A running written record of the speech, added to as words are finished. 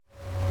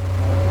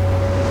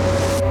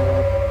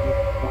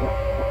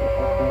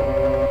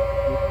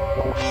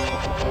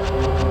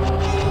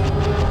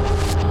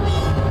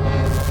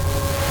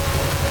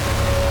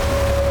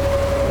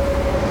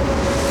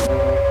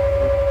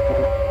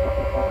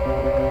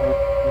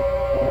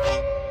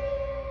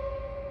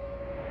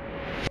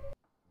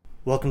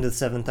Welcome to the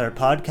Seventh Art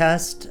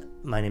Podcast.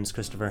 My name is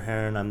Christopher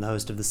Heron. I'm the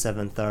host of the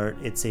Seventh Art.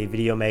 It's a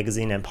video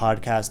magazine and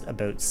podcast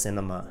about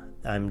cinema.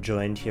 I'm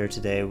joined here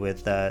today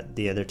with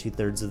the other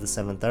two-thirds of the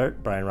Seventh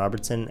Art, Brian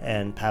Robertson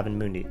and Pavan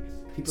Mundi.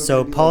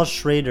 So Paul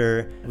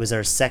Schrader was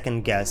our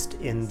second guest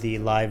in the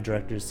live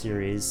directors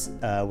series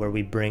where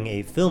we bring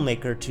a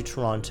filmmaker to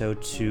Toronto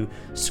to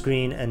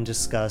screen and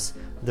discuss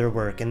their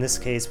work. In this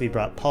case, we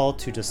brought Paul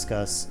to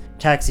discuss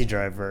Taxi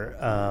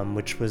Driver,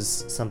 which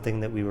was something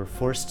that we were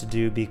forced to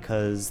do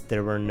because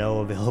there were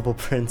no available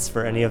prints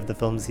for any of the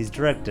films he's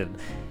directed,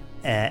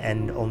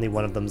 and only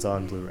one of them's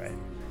on Blu-ray.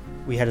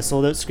 We had a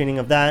sold-out screening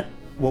of that.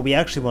 What we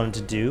actually wanted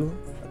to do,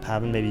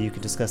 Pavan, maybe you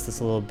could discuss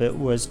this a little bit,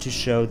 was to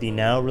show the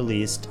now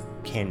released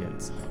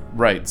Canyons.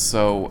 Right.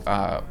 So,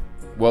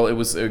 it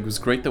was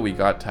great that we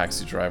got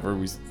Taxi Driver.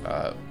 We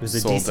it was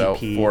a sold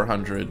DCP. out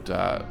 400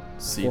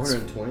 seats.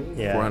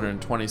 420? Yeah.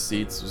 420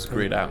 seats. It was a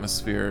great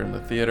atmosphere in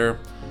the theater.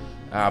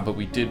 But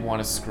we did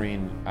want to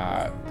screen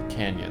the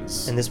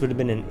Canyons. And this would have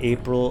been in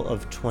April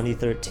of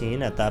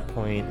 2013. At that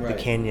point, Right.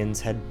 The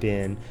Canyons had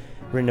been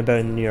written about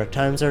in the New York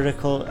Times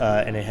article,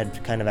 and it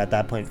had kind of at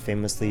that point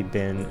famously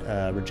been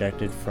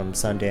rejected from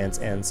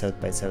Sundance and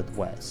South by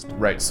Southwest.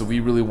 Right, so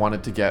we really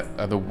wanted to get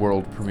the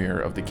world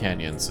premiere of the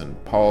Canyons,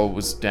 and Paul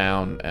was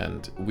down,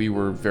 and we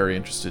were very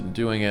interested in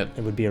doing it.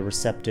 It would be a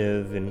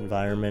receptive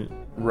environment.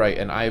 Right,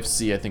 and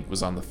IFC I think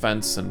was on the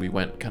fence, and we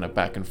went kind of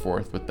back and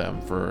forth with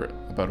them for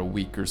about a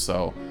week or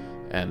so,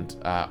 and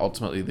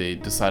ultimately they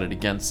decided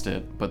against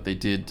it, but they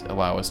did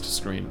allow us to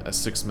screen a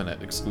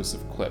 6-minute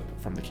exclusive clip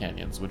from the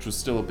Canyons, which was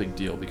still a big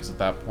deal because at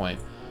that point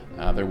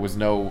there was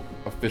no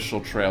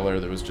official trailer.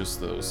 There was just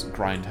those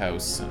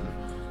grindhouse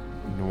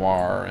and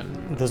noir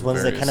and Those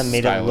ones that kind of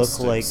made it look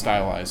like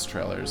stylized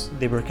trailers.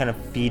 They were kind of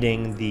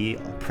feeding the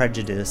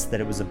prejudice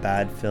that it was a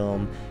bad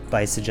film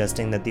by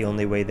suggesting that the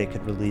only way they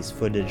could release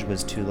footage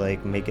was to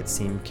like make it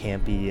seem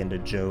campy and a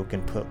joke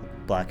and put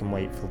black and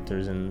white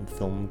filters and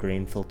film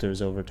grain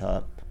filters over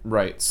top.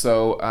 Right,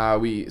 so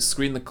we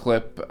screened the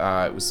clip.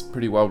 It was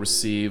pretty well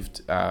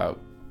received.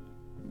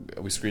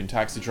 We screened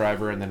Taxi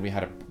Driver, and then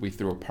we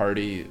threw a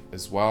party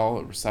as well,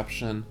 a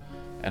reception,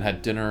 and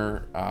had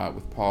dinner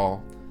with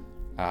Paul.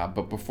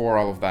 But before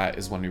all of that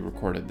is when we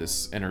recorded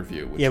this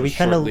interview, which was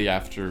shortly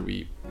after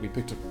we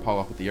picked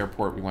Paul up at the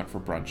airport. We went for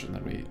brunch, and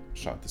then we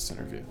shot this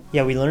interview.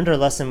 Yeah, we learned our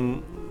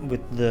lesson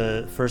with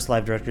the first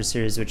live director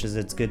series, which is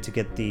it's good to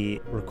get the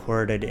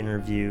recorded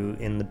interview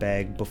in the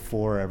bag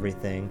before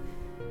everything.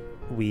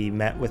 We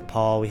met with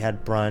Paul, we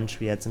had brunch,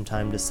 we had some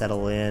time to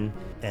settle in,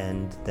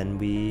 and then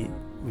we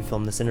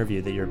filmed this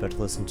interview that you're about to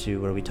listen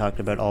to, where we talked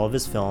about all of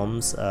his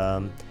films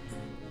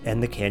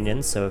and the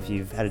Canyons. So if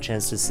you've had a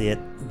chance to see it,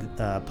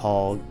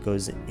 Paul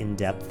goes in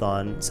depth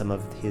on some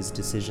of his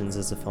decisions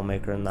as a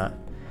filmmaker in that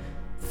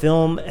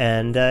film,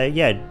 and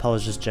Paul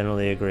is just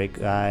generally a great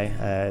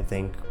guy. I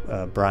think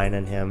Brian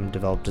and him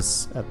developed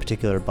a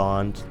particular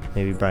bond.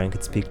 Maybe Brian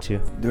could speak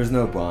to. There's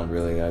no bond,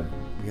 really.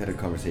 We had a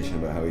conversation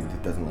about how he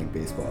doesn't like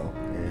baseball,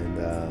 and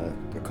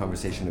a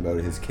conversation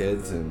about his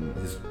kids, and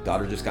his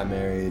daughter just got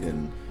married,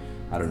 and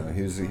I don't know,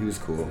 he was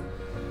cool.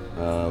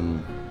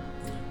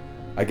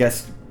 I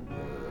guess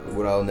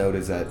what I'll note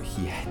is that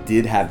he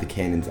did have the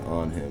Canyons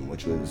on him,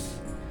 which was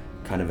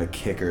kind of a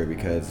kicker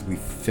because we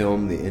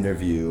filmed the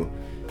interview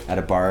at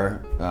a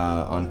bar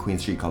on Queen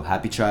Street called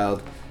Happy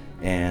Child,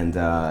 and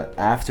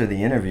after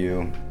the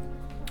interview,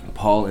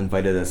 Paul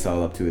invited us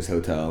all up to his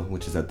hotel,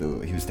 which is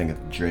he was staying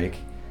at the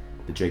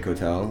Drake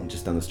Hotel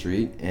just down the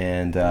street,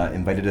 and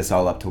invited us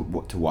all up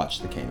to watch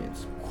the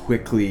Canyons.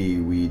 Quickly,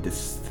 we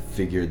just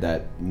figured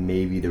that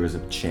maybe there was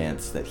a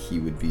chance that he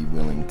would be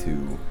willing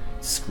to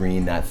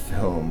screen that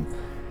film,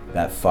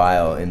 that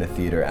file in the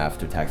theater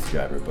after Taxi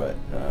Driver, but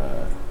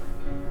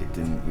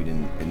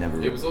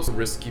It was also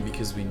risky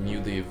because we knew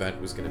the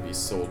event was going to be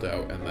sold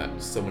out and that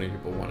so many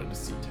people wanted to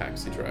see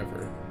Taxi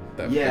Driver.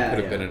 That could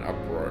have been an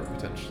uproar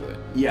potentially.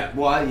 Yeah,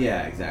 well,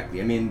 yeah, exactly.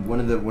 I mean,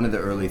 one of the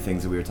early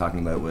things that we were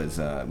talking about was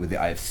with the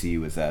IFC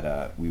was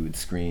that we would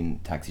screen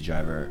Taxi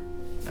Driver,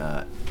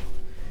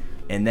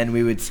 and then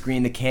we would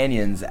screen the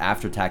Canyons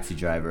after Taxi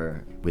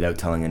Driver without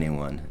telling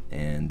anyone.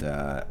 And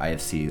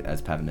IFC,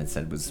 as Pavan had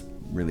said, was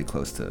really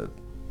close to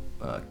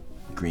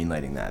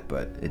greenlighting that,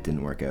 but it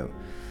didn't work out.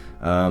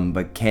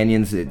 But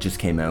Canyons, it just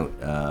came out.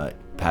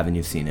 Pavan,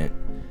 you've seen it.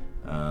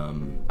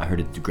 I heard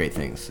it do great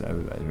things.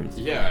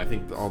 I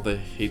think all the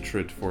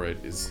hatred for it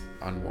is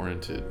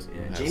unwarranted.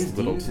 Yeah, James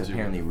Dean's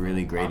apparently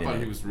really great in it. I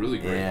thought he was really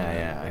great.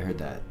 Yeah, I heard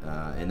that.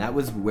 And that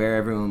was where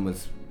everyone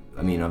was.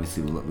 I mean,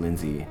 obviously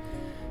Lindsay.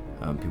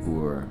 People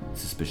were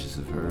suspicious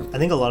of her. I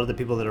think a lot of the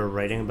people that are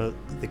writing about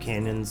the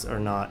Canyons are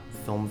not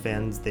film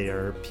fans. They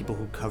are people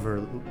who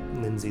cover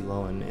Lindsay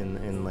Lohan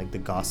in like the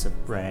gossip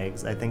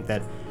rags. I think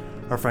that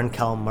our friend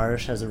Cal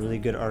Marsh has a really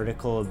good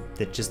article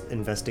that just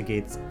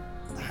investigates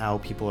how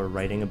people are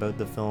writing about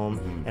the film,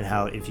 and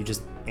how if you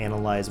just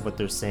analyze what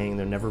they're saying,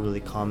 they're never really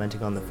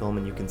commenting on the film,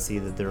 and you can see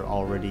that they're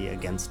already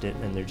against it,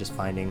 and they're just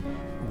finding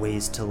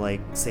ways to like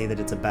say that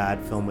it's a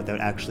bad film without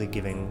actually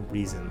giving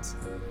reasons.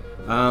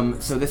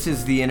 So this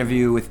is the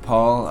interview with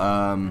Paul.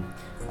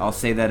 I'll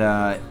say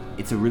that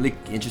it's a really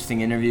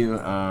interesting interview.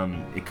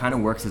 It kind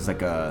of works as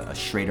like a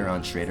Schrader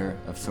on Schrader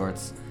of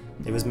sorts.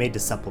 It was made to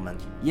supplement.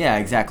 Yeah,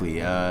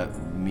 exactly.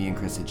 Me and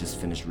Chris had just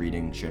finished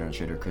reading Schrader on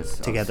Schrader. Chris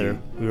together.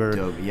 We were.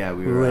 Dope. Yeah,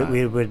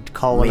 we would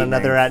call one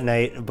another nights. at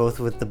night, both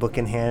with the book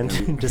in hand,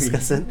 and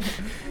discuss it.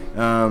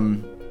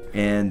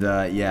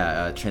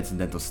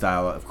 Transcendental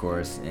Style, of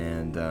course,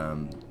 and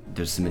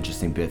there's some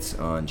interesting bits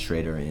on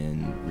Schrader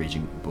in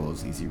Raging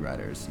Bulls, Easy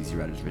Riders,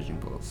 Raging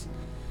Bulls.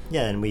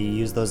 Yeah, and we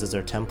use those as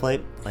our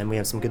template, and we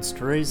have some good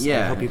stories.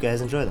 Yeah. I hope you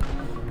guys enjoy them.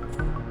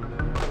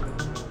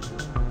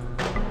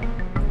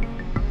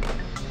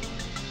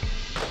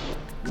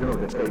 You know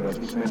the famous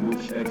this man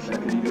moves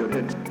exactly in your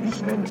head.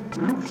 This man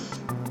looks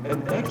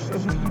and acts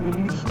as if he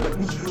believes that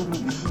this film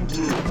is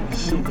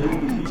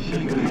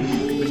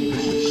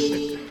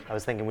I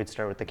was thinking we'd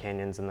start with the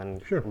canyons and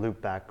then loop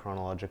back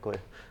chronologically.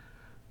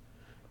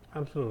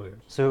 Absolutely.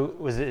 So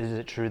is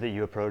it true that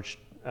you approached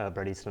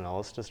Bret Easton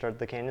Ellis to start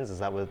the canyons? Is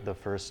that the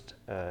first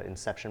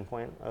inception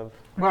point of?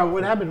 Well,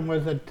 what happened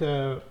was that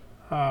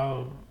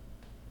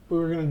we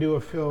were going to do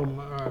a film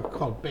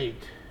called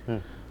Bait,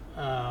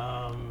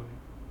 a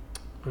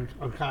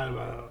kind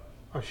of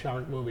a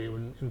shark movie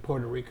in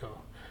Puerto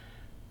Rico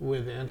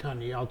with Anton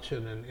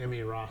Yelchin and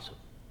Emmy Rossum,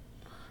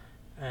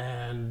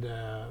 and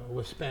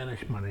with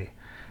Spanish money.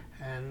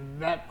 And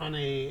that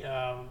money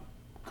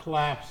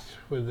collapsed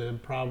with the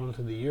problems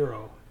of the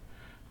euro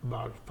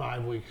about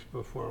 5 weeks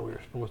before we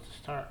were supposed to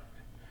start.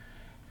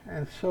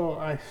 And so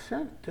I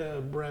sent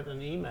Bret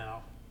an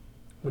email,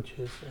 which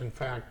is in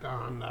fact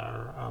on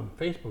our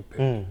Facebook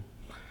page,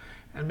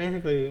 and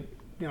basically,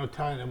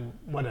 telling him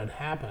what had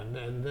happened,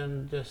 and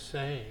then just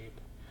saying,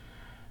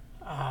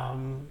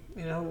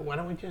 why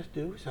don't we just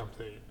do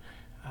something?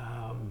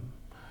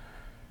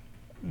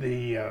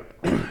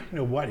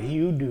 What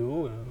you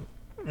do, and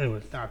it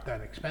was not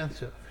that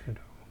expensive,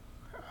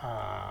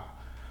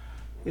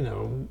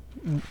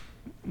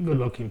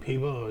 good-looking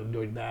people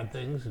doing bad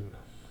things in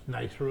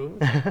nice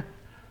rooms,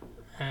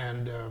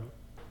 and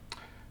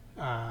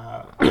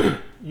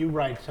you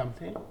write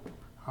something,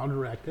 I'll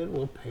direct it,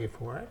 we'll pay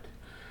for it,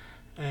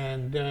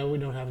 and we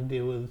don't have to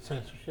deal with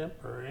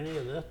censorship or any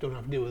of this, don't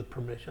have to deal with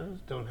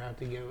permissions, don't have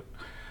to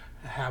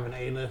have an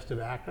A-list of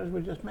actors,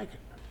 we just make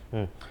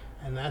it.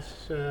 And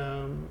that's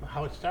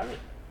how it started.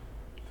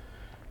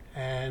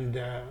 And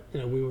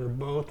we were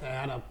both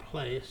at a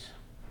place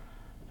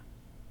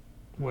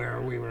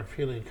where we were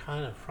feeling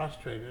kind of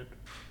frustrated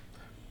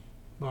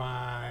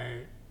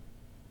by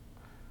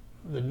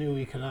the new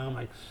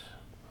economics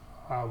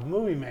of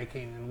movie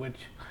making, in which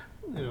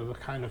the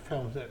kind of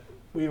films that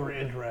we were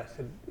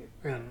interested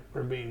in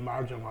were being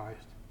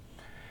marginalized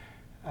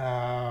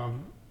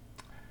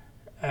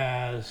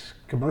as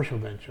commercial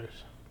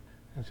ventures.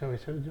 And so we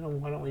said,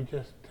 why don't we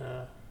just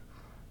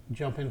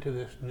jump into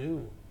this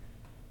new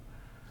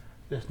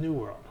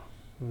world?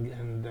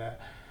 And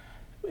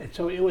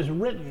so it was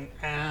written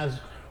as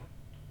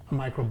a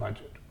micro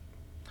budget.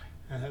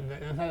 And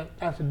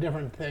that's a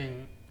different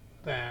thing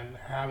than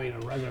having a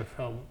regular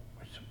film,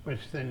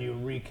 which then you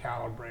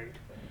recalibrate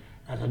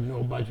as a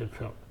no budget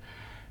film.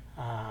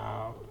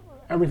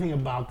 Everything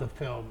about the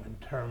film, in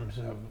terms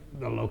of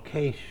the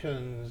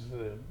locations,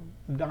 the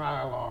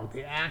dialogue,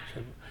 the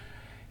action,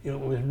 it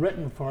was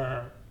written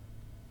for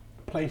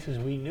places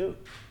we knew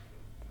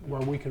where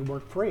we could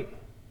work free,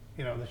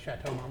 the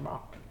Chateau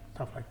Marmont,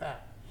 stuff like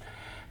that.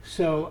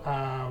 So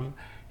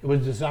it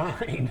was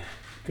designed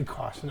to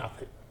cost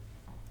nothing.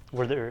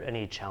 Were there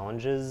any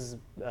challenges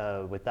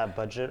with that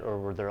budget, or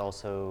were there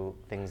also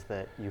things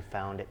that you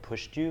found it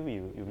pushed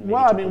you?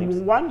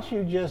 Once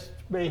you just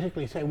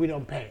basically say we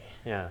don't pay,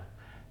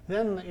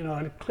 then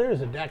it clears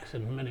the decks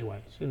in many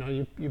ways.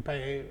 You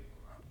pay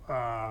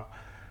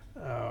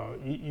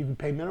you can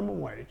pay minimum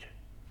wage,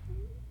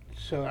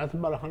 so that's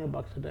about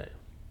 $100 a day,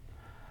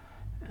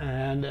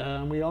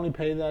 and we only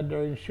pay that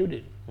during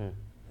shooting,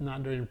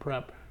 not during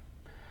prep.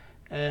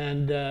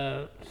 And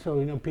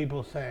so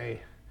people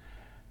say,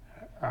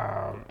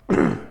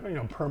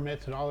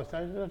 permits and all this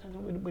stuff,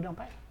 we don't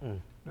pay.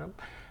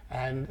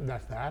 And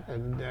that's that.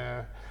 And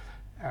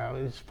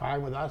it's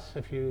fine with us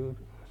if you're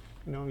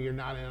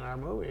not in our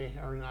movie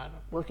or not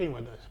working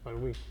with us, but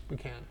we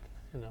can't,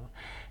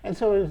 And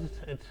so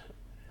it's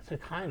a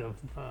kind of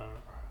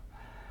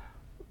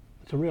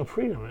it's a real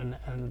freedom.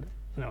 And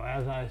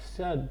as I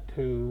said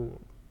to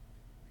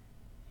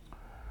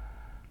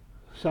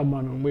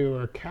someone when we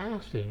were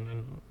casting,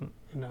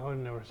 and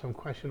there was some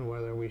question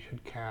whether we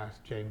should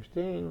cast James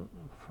Dean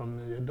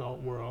from the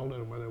adult world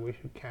and whether we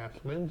should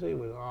cast Lindsay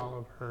with all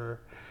of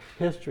her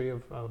history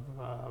of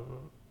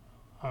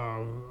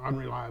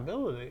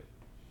unreliability.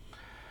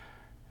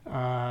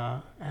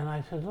 And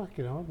I said, look,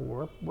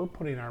 we're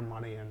putting our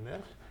money in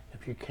this.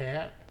 If you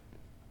can't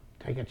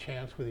take a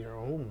chance with your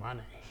own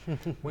money,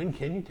 when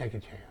can you take a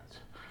chance?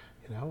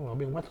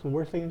 What's the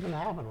worst thing that's going to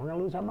happen? We're going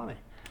to lose our money.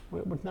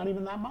 It's not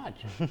even that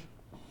much.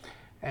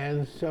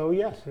 And so,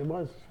 yes, it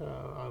was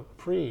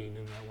freeing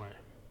in that way.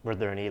 Were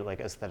there any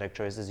like aesthetic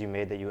choices you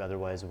made that you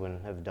otherwise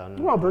wouldn't have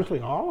done? Well, virtually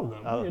all of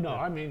them. Oh, You know,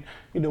 yeah. I mean,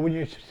 you know, when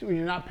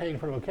you're not paying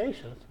for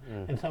locations,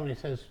 and somebody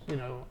says, you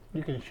know,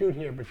 you can shoot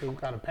here, but you've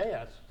got to pay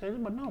us. Say,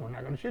 but no, we're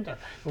not going to shoot there.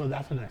 Well,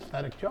 that's an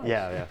aesthetic choice.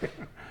 Yeah,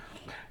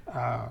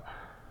 yeah.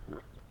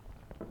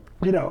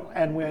 You know,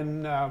 and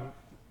when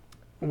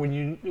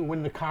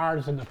the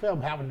cars in the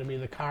film happen to be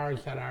the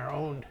cars that are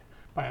owned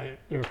by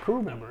your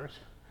crew members,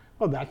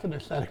 well, that's an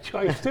aesthetic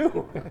choice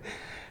too.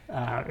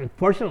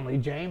 Fortunately,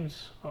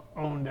 James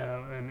owned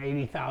an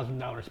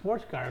 $80,000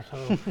 sports car,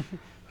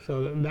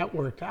 so that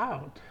worked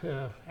out.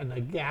 And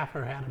the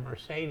gaffer had a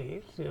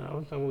Mercedes, you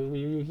know, so we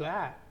used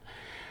that.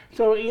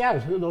 So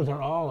yes, those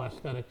are all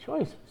aesthetic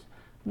choices,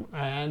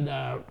 and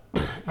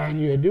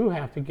you do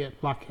have to get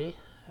lucky.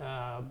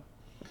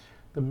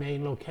 The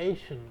main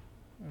location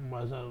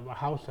was a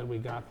house that we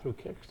got through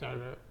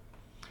Kickstarter,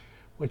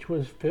 which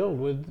was filled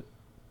with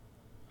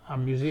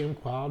museum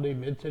quality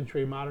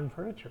mid-century modern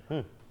furniture.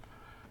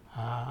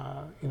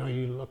 You know,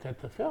 you look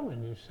at the film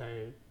and you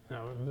say, you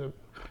know, the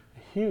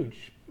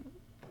huge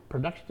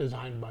production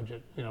design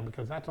budget, you know,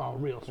 because that's all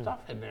real stuff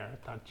in there.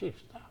 It's not cheap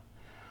stuff.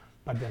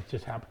 But that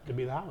just happened to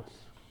be the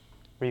house.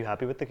 Were you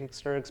happy with the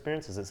Kickstarter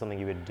experience? Is it something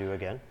you would do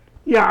again?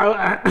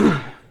 Yeah,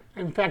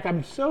 in fact,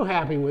 I'm so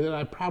happy with it,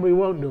 I probably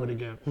won't do it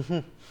again.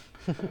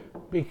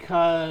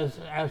 Because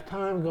as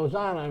time goes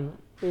on, I'm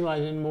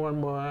realizing more and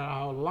more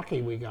how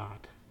lucky we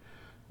got.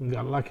 We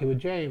got lucky with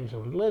James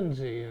and with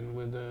Lindsay and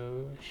with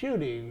the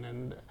shooting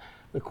and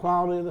the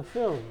quality of the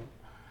film,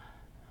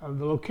 of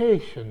the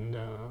location,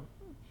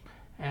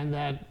 and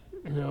that,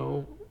 you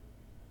know,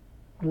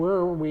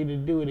 were we to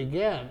do it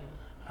again,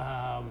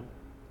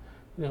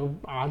 you know,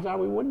 odds are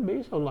we wouldn't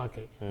be so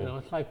lucky. You know,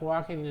 it's like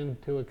walking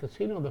into a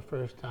casino the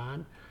first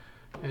time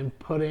and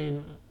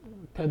putting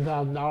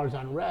 $10,000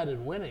 on red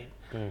and winning.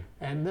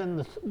 And then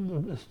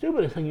the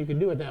stupidest thing you can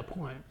do at that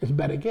point is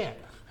bet again.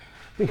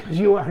 Because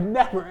you are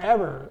never,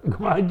 ever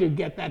going to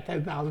get that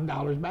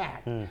 $10,000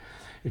 back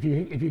if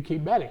you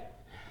keep betting.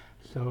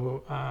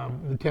 So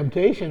the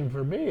temptation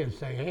for me is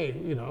saying, hey,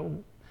 you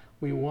know,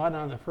 we won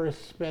on the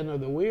first spin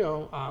of the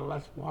wheel,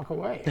 let's walk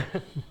away.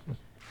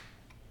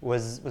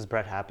 Was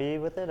Brett happy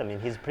with it? I mean,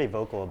 he's pretty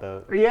vocal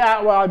about.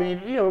 Yeah, well, I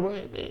mean, you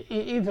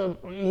know,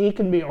 he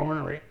can be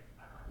ornery,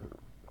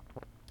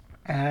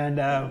 and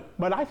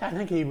but I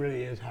think he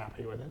really is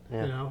happy with it.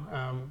 Yeah. You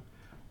know,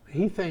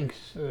 he thinks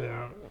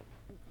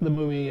the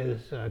movie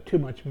is too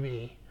much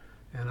me,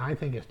 and I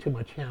think it's too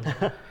much him.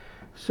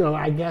 So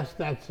I guess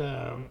that's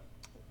a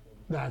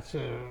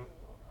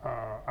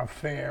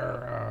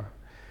fair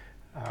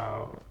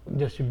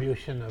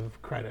distribution of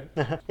credit.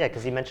 Yeah,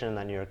 because he mentioned in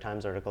that New York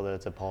Times article that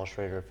it's a Paul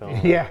Schrader film.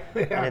 Yeah,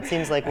 And it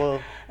seems like,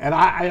 well, and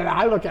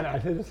I look at it, I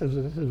say, this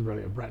is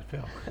really a Brett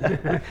film.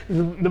 This is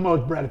the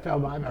most Brett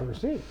film I've ever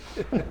seen.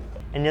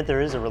 and yet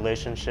there is a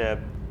relationship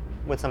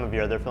with some of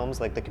your other films,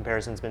 like the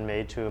comparison's been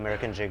made to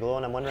American Gigolo,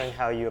 and I'm wondering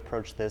how you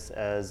approach this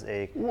as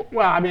a.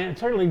 Well, I mean,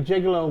 certainly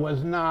Gigolo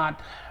was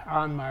not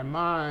on my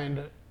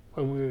mind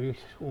when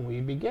we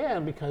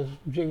began, because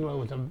Gigolo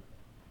was a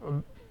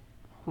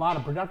lot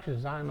of production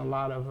design, a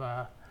lot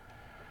of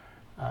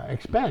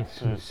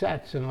expense and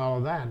sets and all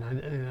of that,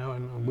 and, you know,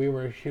 and we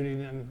were shooting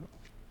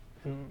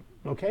in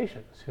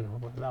locations, you know,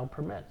 without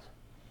permits.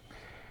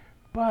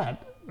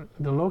 But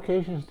the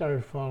locations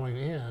started falling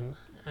in,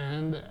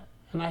 and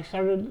I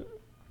started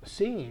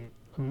seeing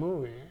the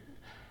movie,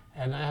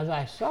 and as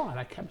I saw it,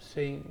 I kept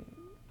seeing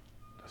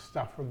the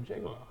stuff from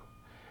Gigolo,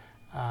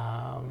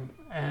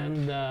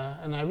 and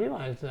I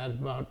realized that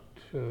about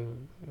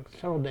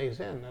several days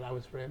in that I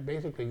was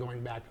basically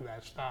going back to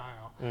that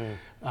style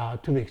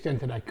to the extent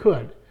that I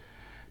could.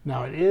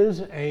 Now, it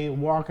is a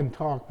walk and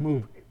talk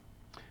movie,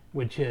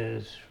 which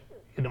is,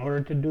 in order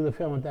to do the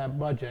film at that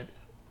budget,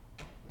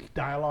 it's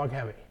dialogue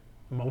heavy,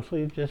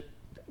 mostly just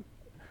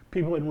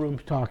people in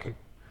rooms talking.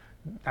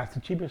 That's the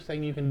cheapest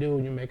thing you can do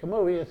when you make a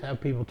movie, is have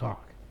people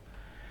talk.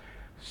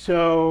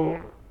 So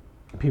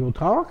people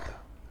talk,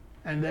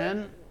 and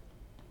then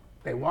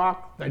they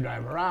walk, they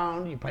drive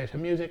around, you play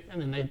some music, and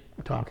then they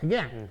talk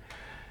again.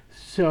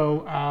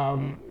 So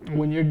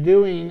when you're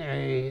doing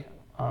a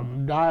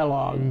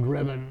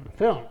dialogue-driven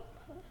film,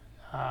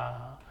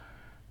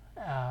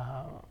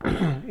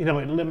 you know,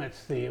 it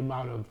limits the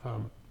amount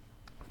of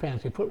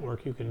fancy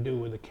footwork you can do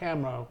with the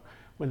camera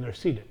when they're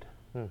seated.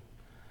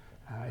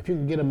 If you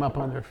can get them up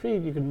on their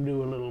feet, you can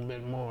do a little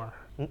bit more.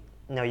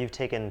 Now, you've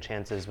taken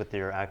chances with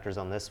your actors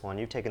on this one.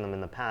 You've taken them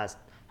in the past.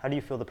 How do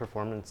you feel the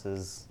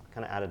performances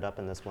kind of added up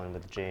in this one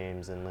with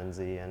James and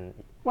Lindsay? And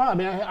well, I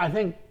mean, I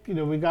think, you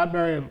know, we got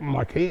very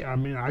lucky. I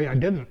mean, I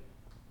didn't.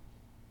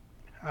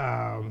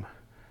 You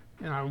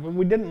know,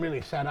 we didn't really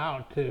set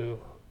out to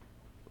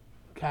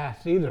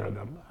cast either of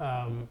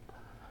them.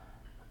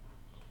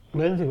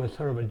 Lindsay was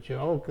sort of a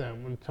joke, that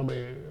when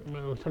somebody,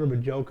 sort of a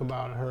joke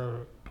about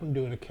her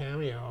doing a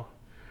cameo.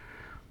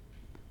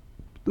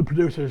 The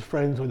producer's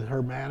friends with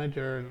her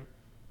manager and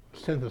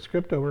sent the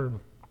script over.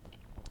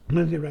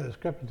 Lindsay read the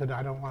script and said,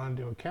 I don't want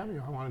to do a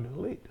cameo, I want to do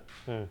a lead.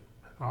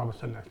 All of a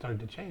sudden that started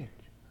to change.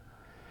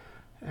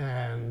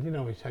 And,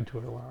 we said to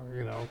her,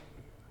 well,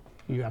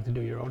 you have to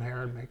do your own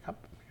hair and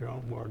makeup, your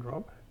own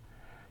wardrobe,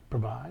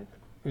 provide,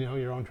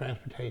 your own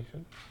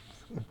transportation.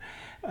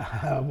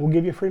 We'll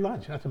give you free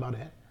lunch, that's about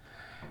it.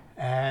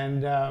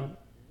 And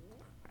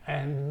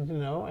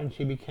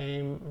she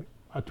became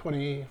a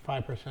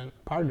 25%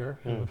 partner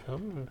in the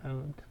film,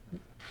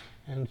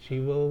 and she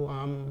will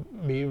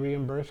be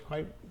reimbursed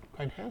quite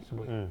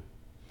handsomely.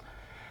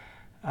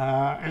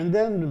 And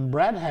then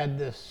Brett had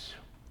this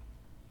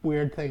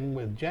weird thing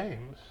with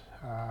James.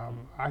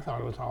 I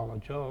thought it was all a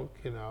joke,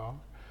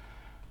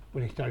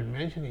 when he started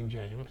mentioning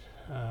James.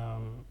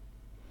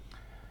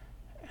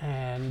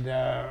 And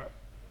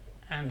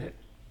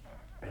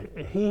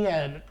he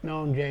had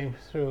known James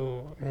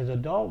through his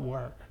adult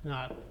work,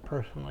 not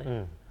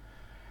personally.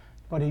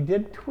 But he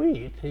did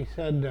tweet. He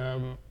said,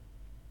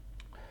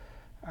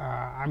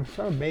 I'm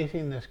sort of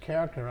basing this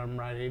character I'm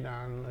writing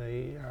on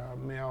the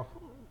male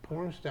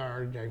porn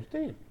star James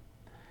Dean.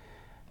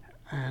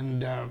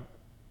 And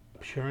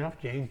sure enough,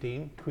 James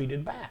Dean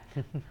tweeted back,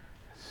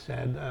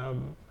 said,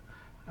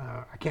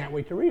 I can't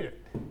wait to read it.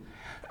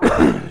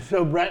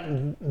 So Brett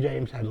and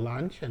James had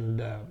lunch,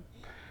 and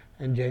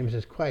James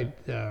is quite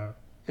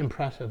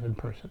impressive in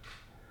person.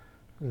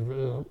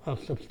 A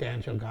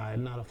substantial guy,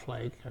 not a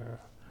flake, or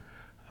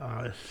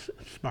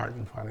smart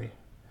and funny.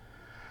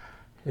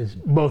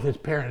 Both his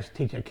parents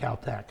teach at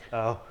Caltech.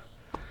 Oh.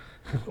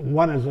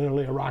 One is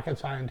literally a rocket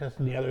scientist,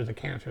 and the other is a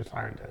cancer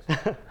scientist.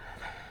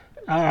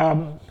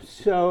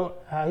 So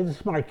he's a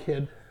smart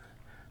kid,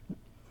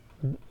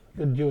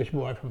 good Jewish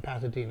boy from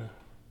Pasadena.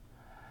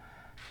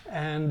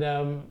 And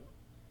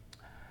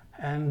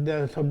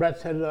so Brett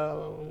said,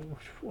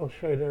 well,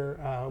 Schrader,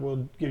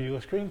 we'll give you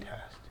a screen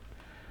test.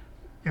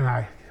 And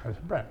I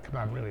said, Brett, come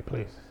on, really,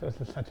 please. This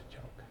is such a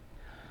joke.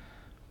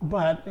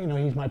 But,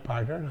 he's my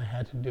partner, and I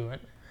had to do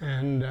it.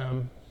 And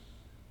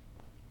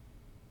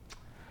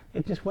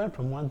it just went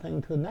from one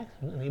thing to the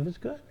next, and he was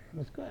good.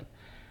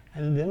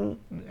 And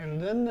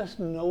then this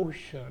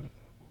notion,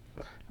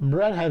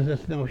 Brett has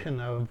this notion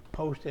of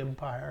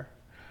post-Empire,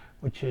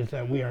 which is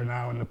that we are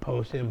now in the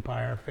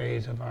post-Empire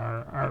phase of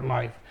our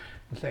life,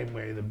 the same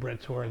way the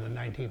Brits were in the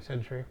 19th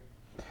century,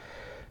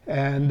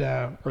 and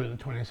or in the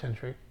 20th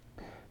century,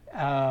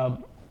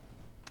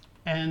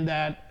 and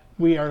that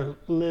we are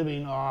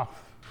living off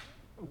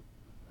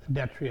the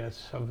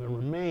detritus of the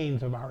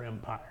remains of our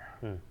empire.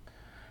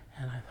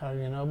 And I thought,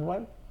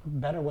 what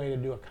better way to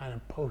do a kind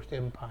of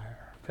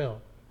post-Empire film,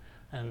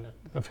 and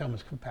the film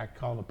is in fact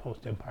called a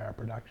post-Empire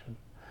production,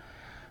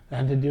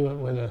 than to do it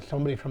with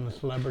somebody from the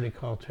celebrity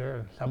culture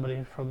and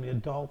somebody from the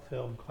adult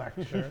film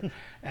culture,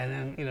 and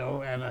then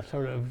and a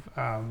sort of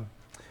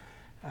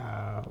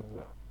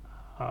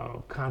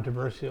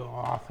controversial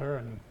author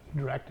and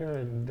director,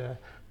 and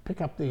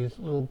pick up these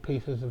little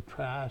pieces of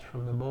trash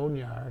from the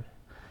boneyard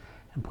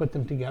and put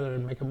them together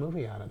and make a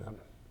movie out of them.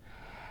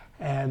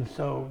 And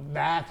so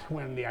that's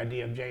when the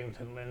idea of James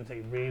and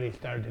Lindsay really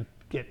started to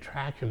get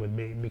traction with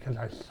me, because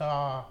I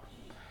saw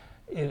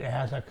it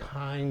as a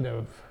kind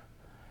of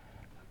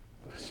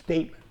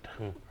statement,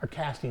 a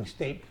casting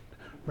statement,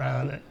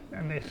 rather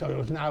than, so it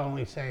was not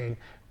only saying,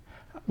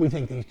 we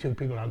think these two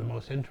people are the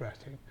most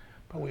interesting,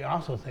 but we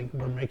also think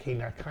we're making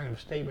that kind of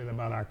statement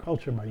about our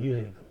culture by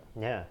using them.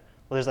 Yeah.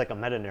 Well, there's like a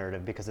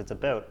meta-narrative, because it's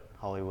about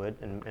Hollywood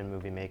and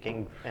movie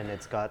making, and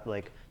it's got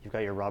you've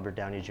got your Robert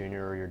Downey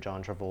Jr. or your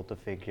John Travolta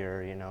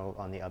figure,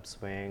 on the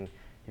upswing.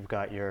 You've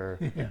got your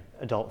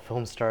adult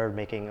film star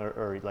making,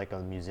 or like a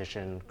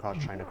musician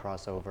trying to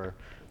cross over.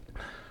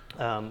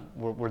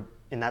 We're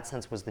in that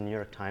sense, was the New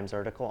York Times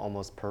article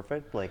almost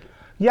perfect?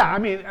 Yeah, I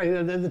mean,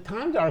 the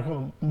Times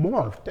article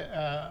morphed.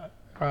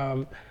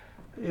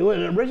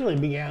 It originally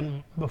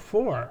began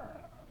before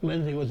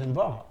Lindsay was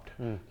involved.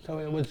 So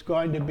it was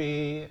going to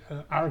be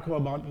an article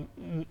about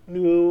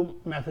new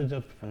methods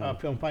of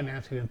film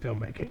financing and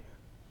filmmaking.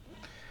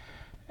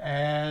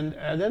 And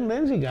then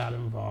Lindsay got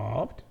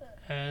involved,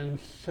 and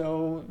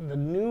so the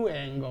new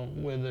angle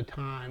with the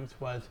Times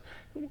was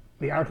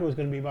the article was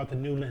going to be about the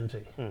new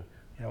Lindsay.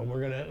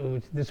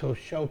 This will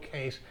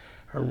showcase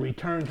her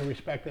return to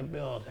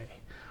respectability.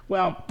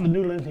 Well, the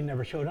new Lindsay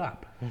never showed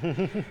up.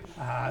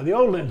 The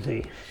old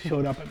Lindsay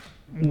showed up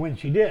when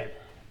she did.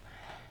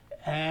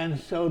 And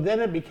so then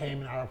it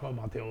became an article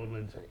about the old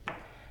Lindsay.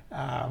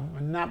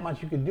 Not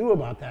much you could do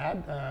about that.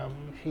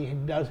 She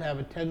does have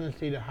a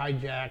tendency to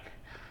hijack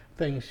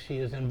things she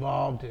is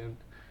involved in.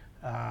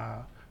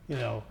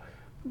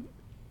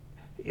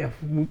 If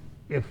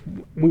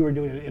we were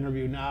doing an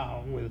interview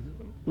now with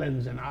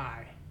Linz and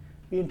I,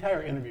 the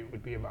entire interview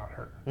would be about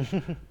her,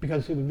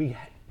 because it would be,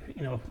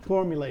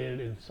 formulated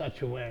in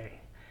such a way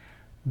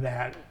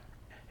that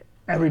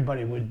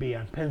everybody would be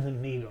on pins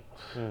and needles.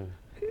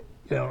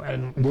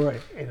 And worry,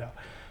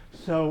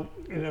 So,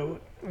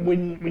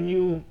 when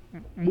you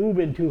move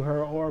into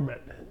her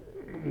orbit,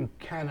 you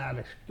cannot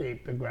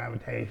escape the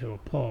gravitational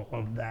pull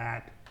of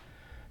that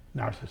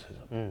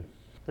narcissism.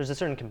 There's a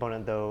certain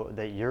component, though,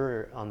 that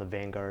you're on the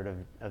vanguard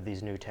of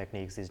these new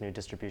techniques, these new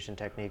distribution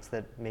techniques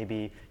that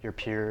maybe your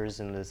peers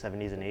in the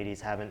 70s and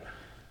 80s haven't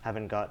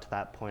haven't got to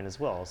that point as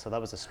well. So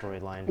that was a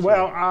storyline too.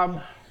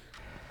 Well,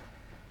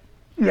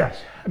 yes.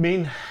 I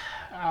mean,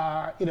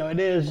 it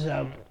is.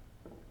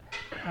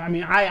 I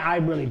mean, I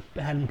really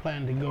hadn't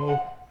planned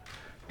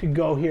to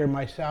go here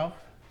myself.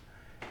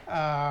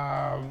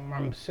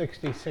 I'm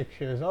 66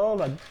 years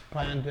old. I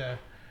planned to,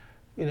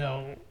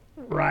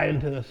 ride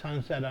into the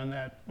sunset on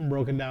that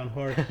broken down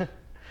horse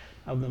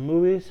of the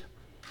movies.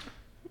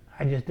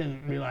 I just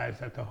didn't realize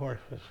that the horse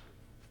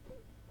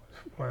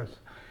was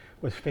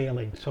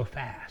failing so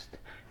fast,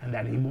 and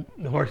that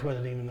the horse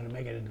wasn't even going to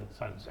make it into the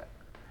sunset.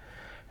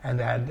 And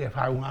that if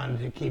I wanted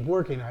to keep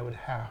working, I would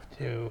have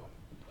to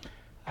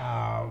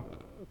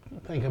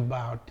think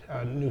about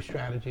new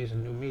strategies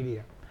and new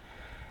media.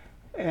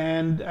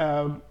 And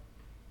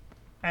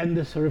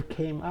this sort of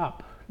came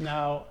up.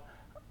 Now,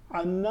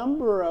 a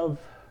number of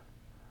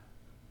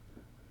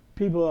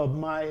people of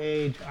my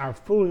age are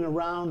fooling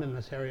around in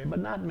this area, but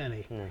not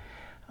many.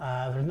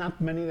 There's not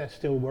many that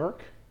still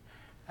work.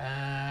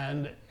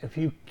 And if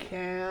you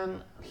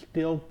can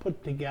still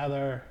put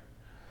together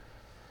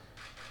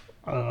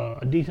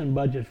a decent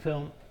budget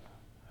film,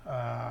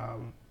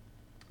 like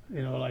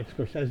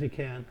Scorsese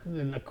can,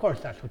 then of course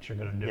that's what you're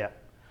going to do. Yeah.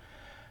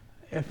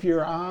 If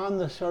you're on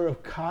the sort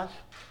of cusp,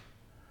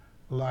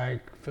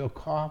 like Phil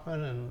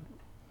Kaufman and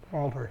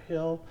Walter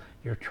Hill,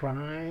 you're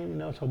trying,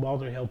 so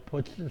Walter Hill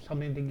puts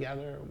something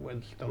together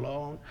with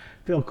Stallone.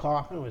 Phil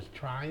Kaufman was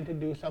trying to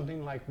do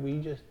something like we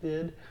just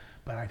did,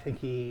 but I think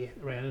he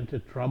ran into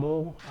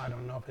trouble. I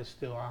don't know if it's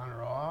still on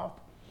or off.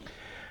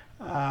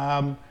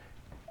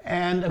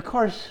 And of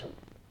course,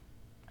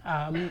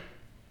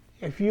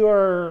 if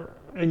you're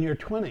in your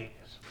 20s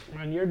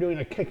and you're doing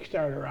a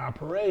Kickstarter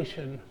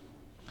operation,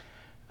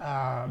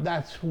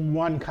 that's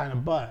one kind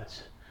of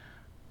buzz.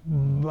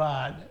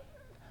 But,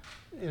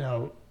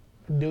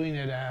 doing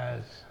it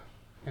as,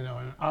 an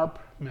ARP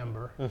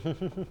member,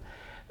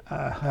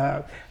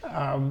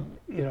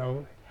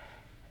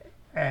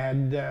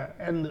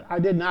 and I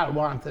did not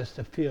want this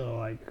to feel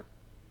like,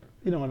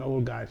 an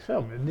old guy's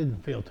film. It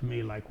didn't feel to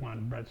me like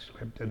one. Brett's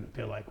script didn't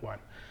feel like one.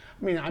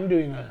 I mean, I'm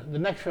doing the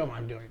next film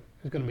I'm doing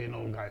is going to be an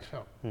old guy's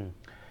film,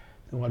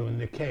 the one with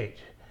Nick Cage.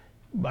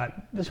 But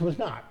this was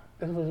not.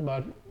 This was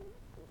about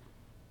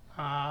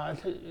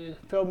it's a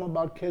film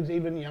about kids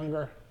even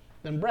younger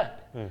than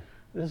Brett.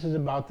 This is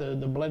about the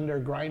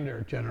blender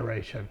grinder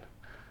generation,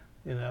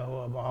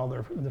 of all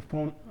the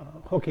phone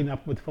hooking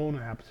up with phone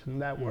apps in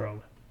that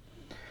world.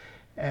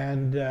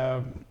 And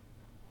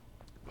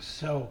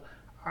so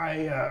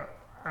I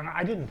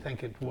didn't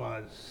think it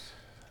was,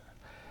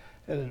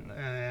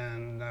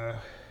 a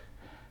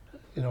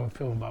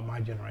film about my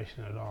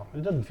generation at all.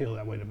 It doesn't feel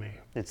that way to me.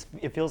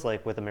 It feels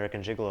like with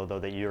American Gigolo, though,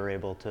 that you're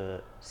able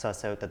to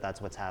suss out that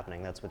that's what's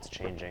happening, that's what's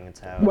changing, it's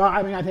how... Well,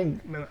 I mean, I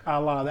think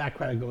a lot of that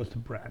credit goes to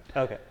Brett.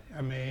 Okay.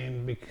 I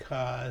mean,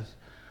 because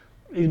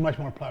he's much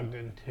more plugged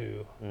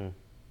into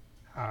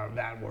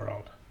that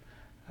world.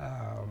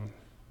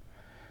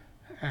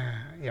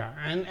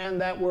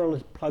 And that world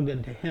is plugged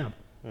into him.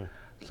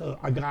 So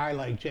a guy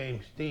like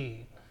James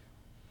Dean,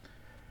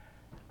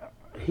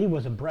 he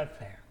was a Brett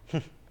fan.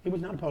 He was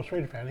not a Paul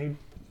Schrader fan. He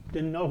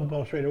didn't know who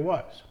Paul Schrader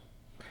was.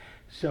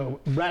 So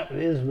Brett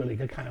is really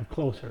kind of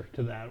closer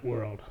to that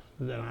world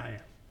than I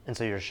am. And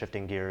so you're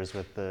shifting gears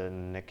with the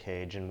Nick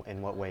Cage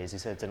in what ways? You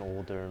said it's an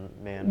older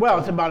man. Well,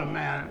 it's about a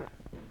man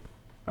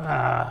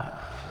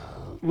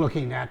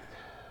looking at,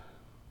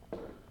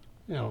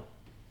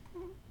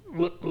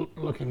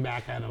 looking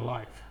back at a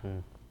life.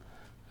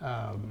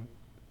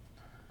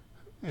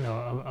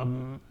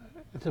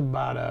 It's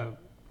about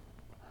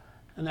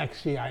an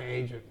ex-CIA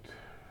agent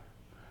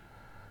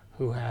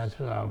who has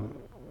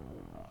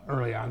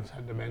early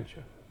onset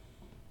dementia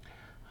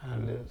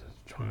and is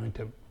trying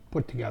to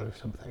put together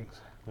some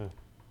things.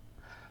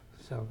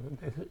 So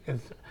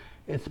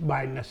it's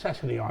by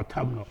necessity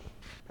autumnal.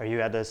 Are you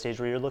at the stage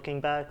where you're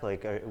looking back,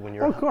 like when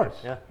you're? Of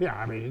course. Yeah.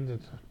 I mean,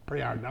 it's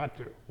pretty hard not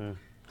to.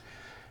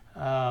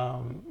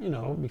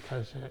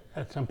 Because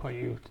at some point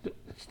you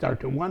start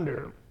to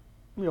wonder,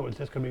 is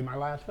this going to be my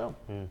last film?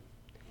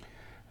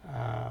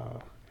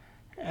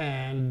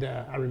 And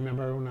I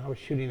remember when I was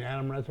shooting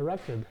Adam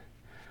Resurrected,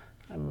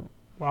 I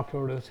walked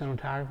over to the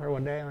cinematographer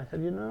one day and I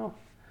said,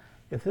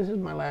 if this is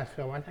my last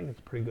film, I think it's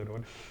a pretty good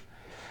one.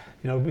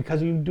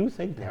 Because you do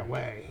think that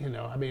way,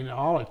 I mean,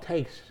 all it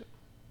takes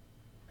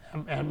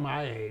at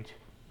my age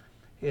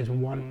is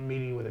one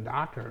meeting with a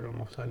doctor, and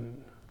all of a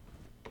sudden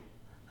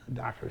the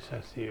doctor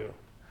says to you,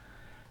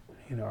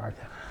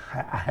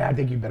 I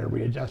think you better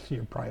readjust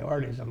your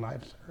priorities in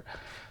life,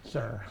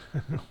 sir.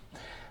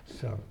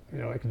 So,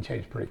 it can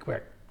change pretty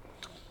quick.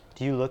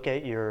 Do you look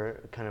at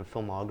your kind of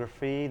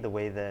filmography the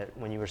way that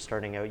when you were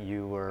starting out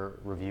you were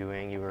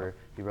reviewing, you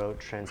wrote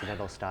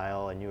Transcendental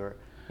Style, and you were,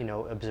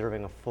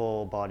 observing a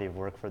full body of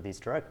work for these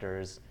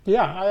directors?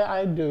 Yeah,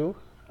 I do.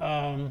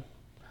 I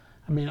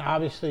mean,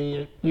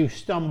 obviously you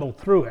stumble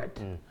through it,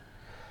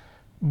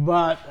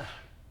 but,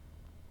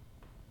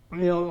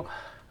 and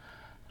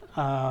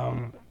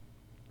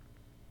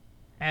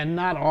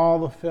not all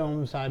the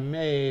films I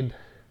made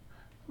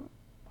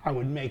I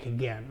would make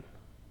again.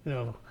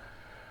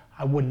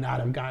 I would not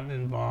have gotten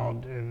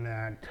involved in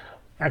that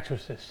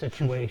exorcist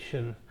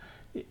situation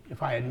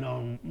if I had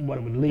known what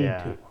it would lead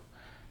Yeah.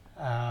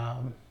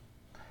 to.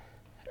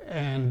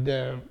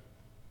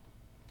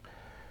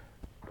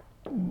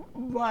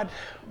 But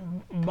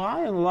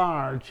by and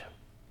large,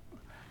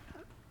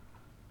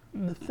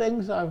 the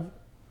things I've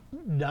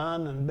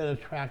done and been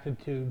attracted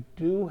to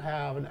do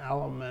have an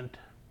element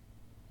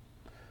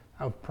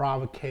of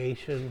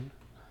provocation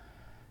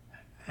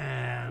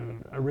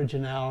and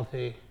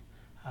originality.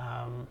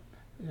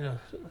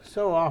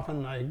 So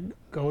often I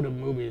go to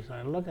movies and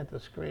I look at the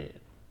screen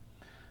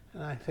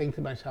and I think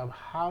to myself,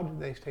 how did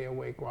they stay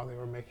awake while they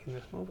were making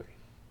this movie?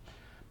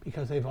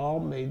 Because they've all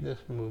made this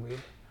movie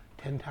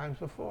 10 times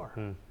before.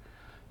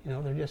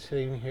 They're just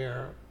sitting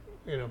here,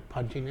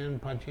 punching in,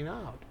 punching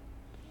out.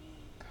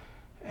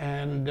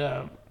 And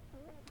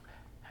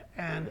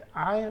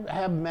I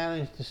have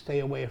managed to stay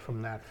away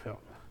from that film.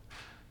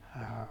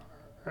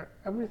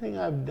 Everything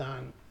I've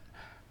done,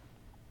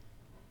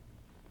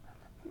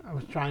 I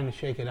was trying to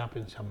shake it up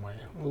in some way.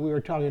 We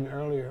were talking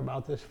earlier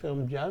about this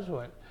film,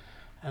 Jesuit,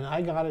 and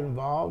I got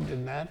involved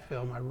in that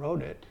film. I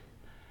wrote it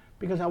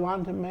because I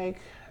wanted to make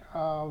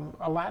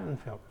a Latin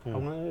film. I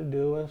wanted to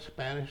do a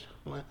Spanish,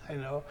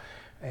 a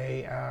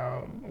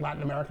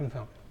Latin American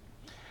film.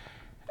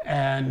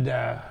 And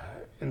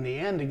in the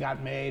end, it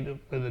got made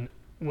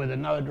with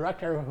another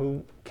director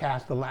who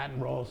cast the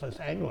Latin roles as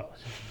Anglos.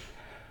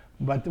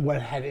 But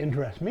what had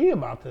interested me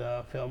about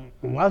the film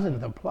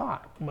wasn't the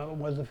plot, but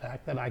was the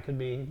fact that I could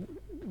be,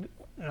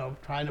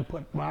 trying to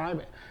put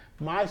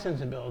my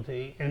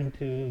sensibility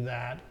into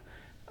that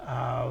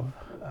of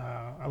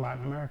a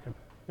Latin American.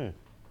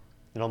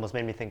 It almost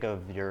made me think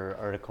of your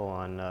article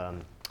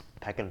on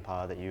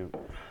Peckinpah that you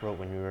wrote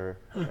when you were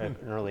an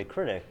early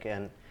critic,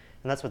 and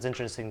that's what's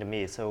interesting to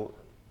me. So,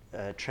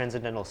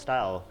 Transcendental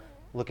Style,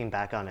 looking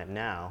back on it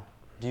now,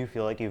 do you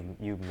feel like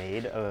you've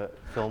made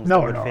films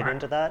that would fit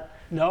into that?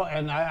 No,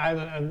 and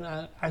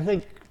I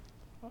think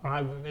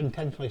I've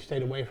intentionally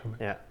stayed away from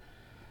it. Yeah.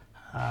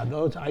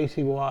 Those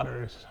icy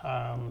waters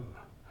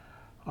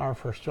are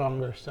for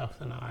stronger stuff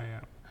than I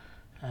am,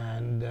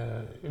 and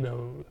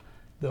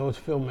those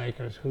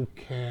filmmakers who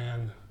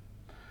can.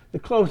 The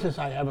closest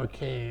I ever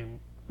came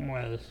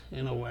was,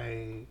 in a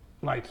way,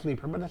 Light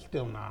Sleeper, but it's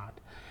still not.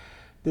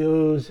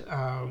 Those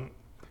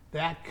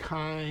that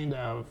kind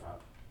of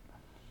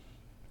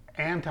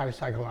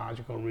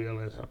anti-psychological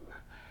realism,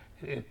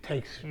 it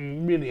takes,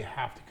 you really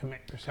have to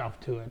commit yourself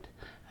to it,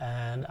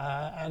 and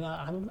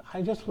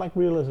I just like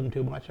realism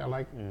too much. I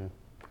like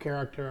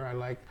character. I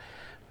like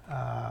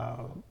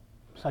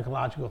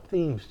psychological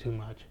themes too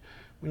much.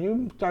 When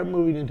you start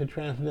moving into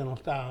Transcendental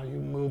Style, you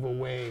move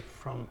away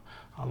from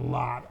a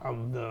lot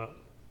of the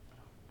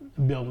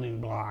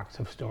building blocks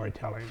of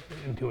storytelling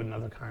into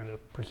another kind of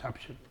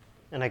perception.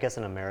 And I guess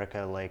in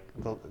America, like,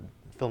 the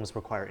films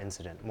require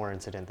more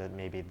incident than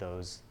maybe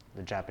the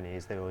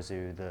Japanese, the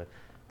Ozu, the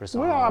Bresson.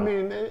 Well, I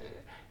mean,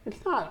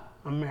 it's not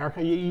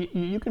America.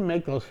 You can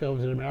make those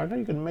films in America.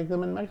 You can make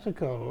them in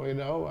Mexico.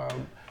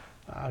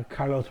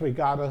 Carlos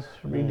Regadas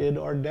redid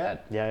Ordet.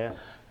 Yeah.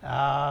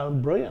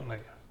 Brilliantly.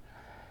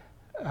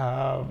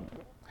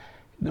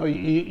 No,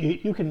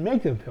 you can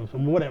make them films,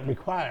 and what it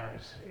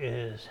requires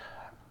is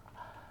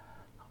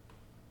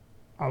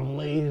a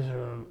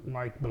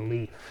laser-like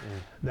belief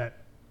that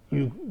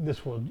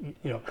this will,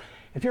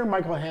 if you're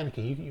Michael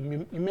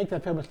Haneke, you make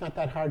that film, it's not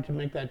that hard to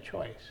make that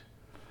choice.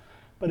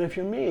 But if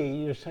you're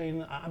me, you're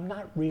saying, I'm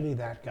not really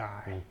that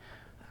guy.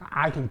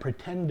 I can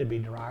pretend to be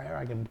Dreyer,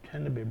 I can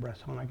pretend to be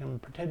Bresson, I can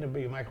pretend to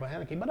be Michael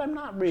Haneke, but I'm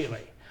not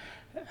really.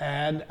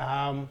 And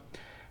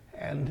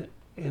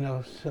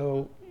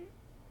so,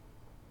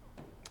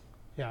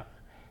 yeah.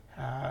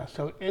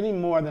 So any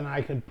more than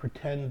I could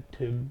pretend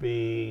to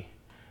be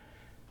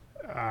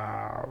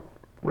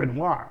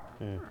Renoir,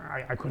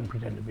 I couldn't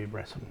pretend to be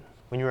Bresson.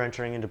 When you were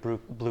entering into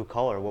Blue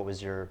Collar, what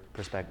was your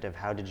perspective?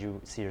 How did you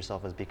see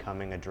yourself as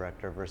becoming a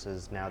director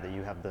versus now that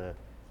you have the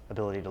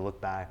ability to look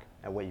back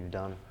at what you've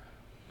done?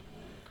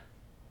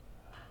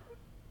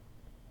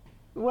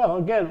 Well,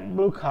 again,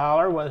 Blue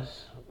Collar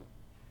was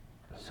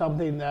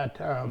something that,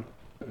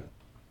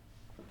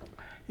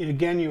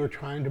 again, you were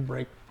trying to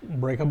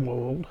break a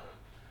mold.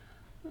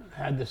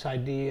 Had this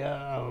idea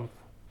of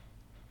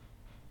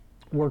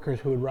workers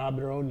who had robbed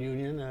their own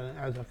union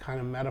as a kind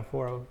of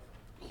metaphor of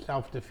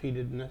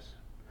self-defeatedness.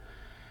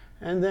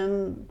 And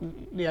then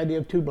the idea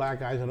of two black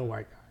guys and a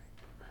white guy,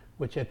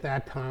 which at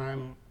that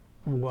time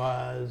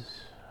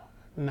was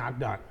not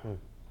done.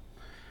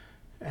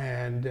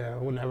 And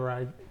whenever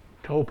I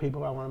told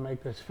people I want to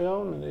make this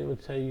film, and they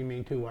would say, you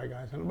mean two white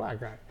guys and a black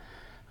guy?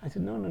 I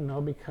said,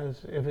 no,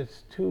 because if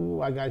it's two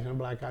white guys and a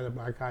black guy, the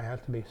black guy has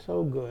to be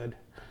so good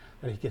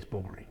that he gets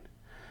boring.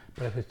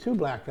 But if it's two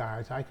black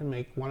guys, I can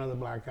make one of the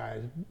black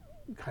guys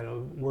kind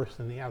of worse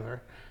than the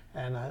other,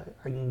 and I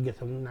can get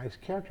some nice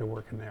character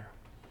work in there.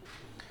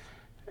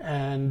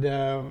 And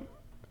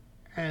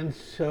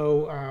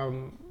so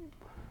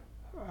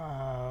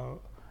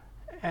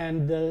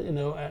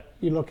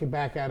you look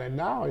back at it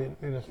now, and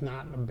it's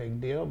not a big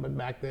deal, but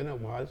back then it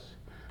was.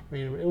 I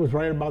mean, it was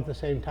right about the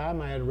same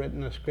time I had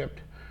written a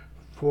script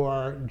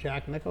for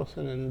Jack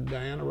Nicholson and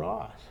Diana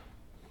Ross.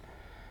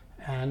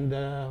 And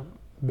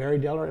Barry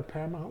Diller at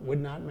Paramount would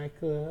not make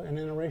an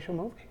interracial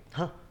movie.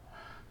 Huh.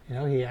 You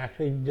know, he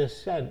actually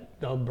just said,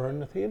 they'll burn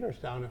the theaters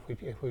down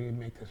if we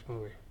make this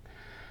movie.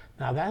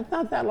 Now, that's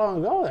not that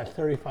long ago. That's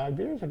 35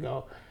 years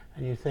ago.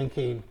 And you're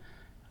thinking,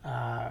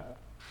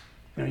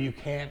 you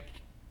can't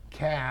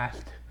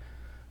cast,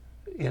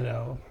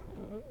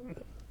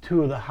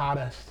 two of the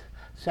hottest,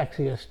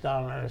 sexiest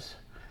stars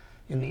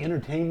in the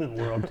entertainment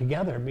world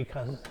together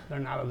because they're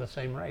not of the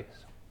same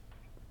race.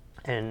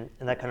 And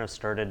that kind of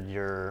started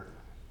you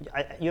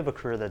have a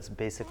career that's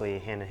basically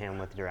hand in hand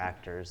with your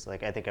actors.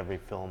 Like, I think every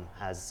film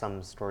has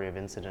some story of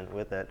incident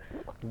with it.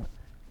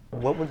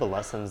 What were the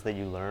lessons that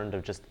you learned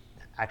of just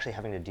actually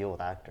having to deal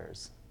with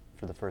actors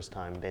for the first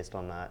time based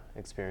on that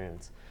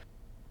experience?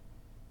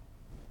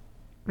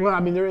 Well, I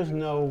mean, there is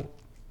no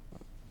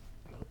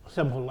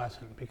simple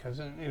lesson because,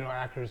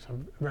 actors are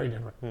very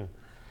different.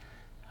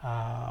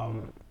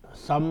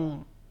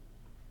 Some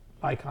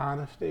like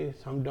honesty,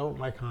 some don't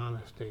like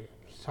honesty.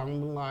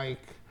 Some like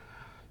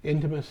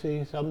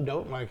intimacy, some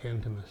don't like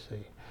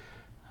intimacy.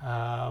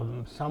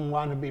 Some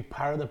want to be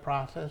part of the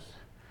process,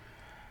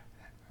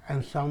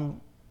 and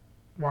some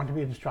want to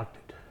be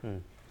instructed.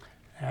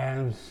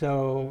 And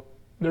so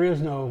there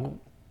is no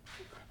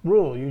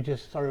rule. You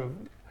just sort of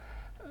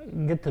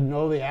get to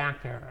know the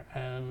actor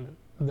and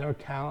their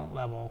talent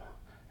level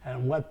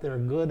and what they're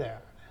good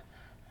at.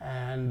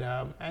 And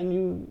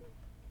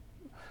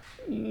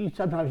you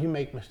sometimes you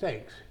make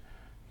mistakes,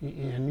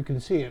 and you can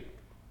see it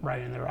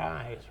right in their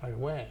eyes right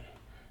away.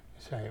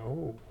 You say,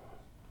 oh,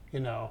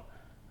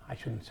 I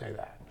shouldn't say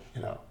that,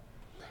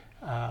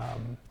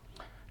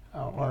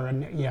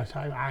 yes,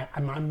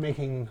 I'm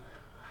making,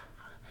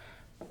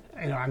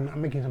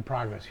 I'm making some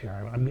progress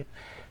here.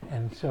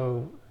 And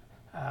so,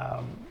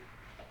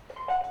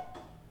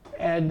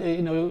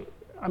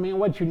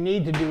 what you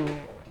need to do,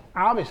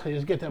 obviously,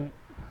 is get them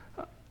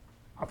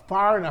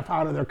far enough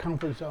out of their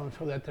comfort zone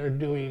so that they're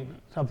doing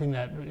something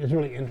that is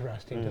really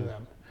interesting to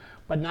them,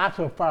 but not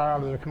so far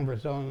out of their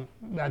comfort zone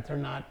that they're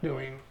not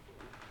doing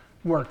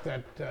work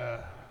that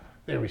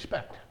they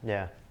respect.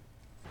 Yeah.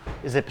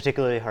 Is it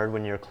particularly hard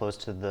when you're close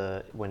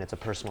to when it's a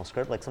personal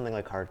script, like something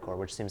like Hardcore,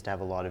 which seems to have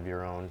a lot of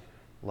your own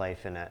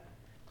life in it?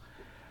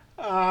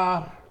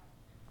 By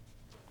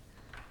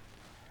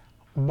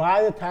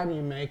the time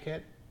you make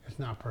it, it's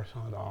not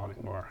personal at all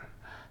anymore.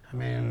 I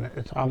mean,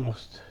 it's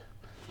almost,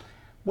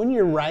 when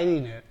you're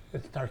writing it,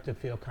 it starts to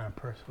feel kind of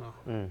personal.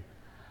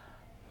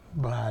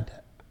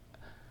 But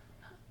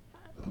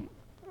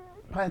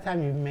by the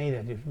time you've made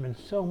it, there's been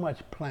so much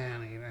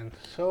planning and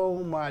so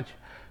much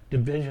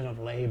division of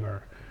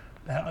labor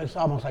that it's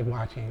almost like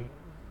watching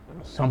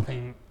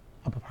something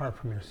up apart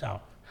from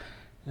yourself.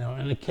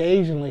 And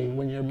occasionally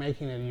when you're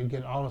making it, you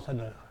get all of a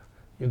sudden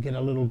you get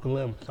a little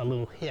glimpse, a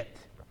little hit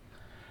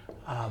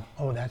of,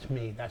 oh, that's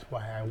me, that's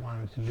why I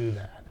wanted to do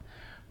that.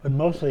 But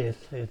mostly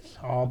it's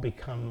all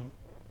become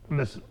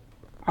this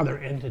other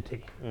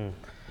entity.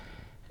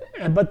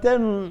 But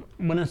then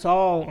when it's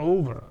all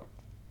over,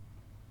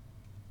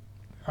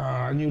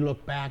 and you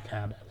look back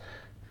at it,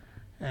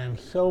 and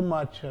so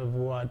much of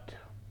what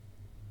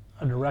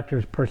a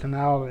director's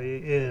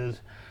personality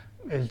is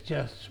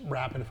just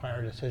rapid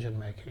fire decision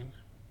making.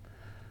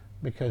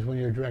 Because when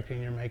you're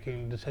directing, you're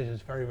making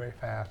decisions very, very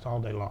fast all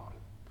day long.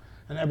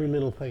 And every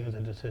little thing is a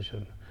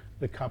decision.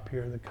 The cup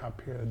here,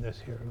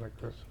 this here, like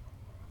this.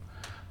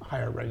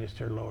 Higher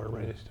register, lower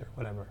register,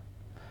 whatever.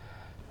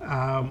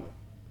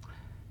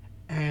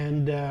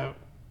 And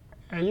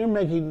you're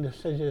making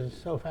decisions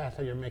so fast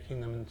that you're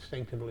making them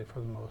instinctively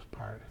for the most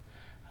part.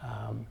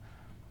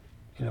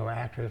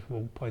 Actors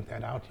will point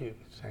that out to you,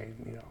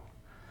 saying,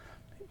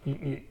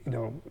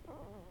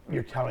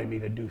 you're telling me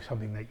to do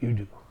something that you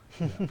do.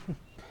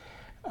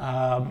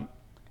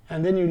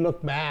 And then you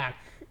look back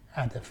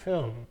at the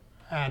film,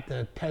 at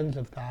the tens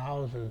of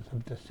thousands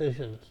of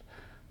decisions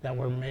that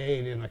were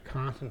made in a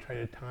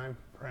concentrated time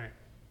frame.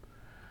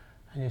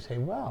 And you say,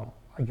 well,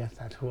 I guess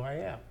that's who I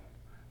am.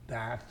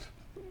 That's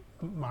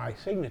my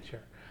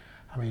signature.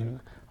 I mean,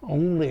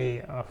 only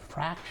a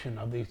fraction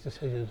of these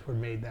decisions were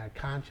made that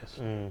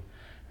consciously.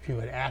 If you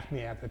had asked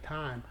me at the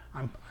time,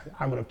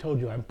 I would have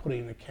told you I'm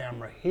putting the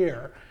camera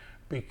here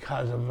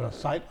because of a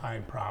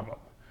sightline problem.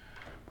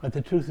 But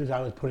the truth is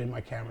I was putting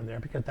my camera there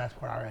because that's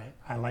where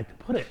I like to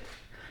put it.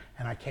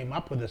 And I came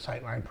up with a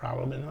sightline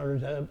problem in order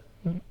to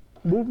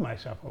move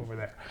myself over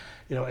there.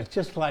 It's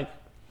just like,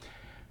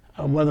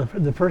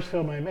 the first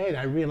film I made,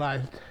 I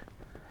realized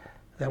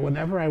that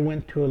whenever I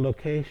went to a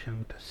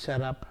location to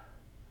set up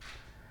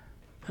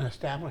an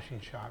establishing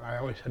shot, I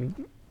always said,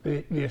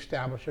 the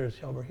establisher is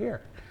over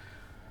here.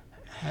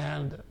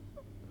 And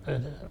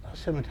the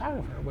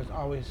cinematographer was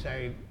always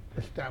saying,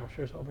 the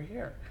establisher is over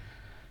here.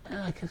 And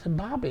I said,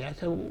 Bobby, I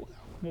said,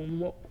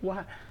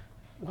 why?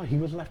 Well, he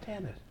was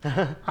left-handed.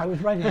 I was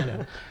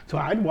right-handed. So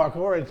I'd walk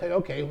over and say,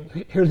 okay,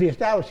 here's the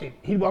establishing.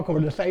 He'd walk over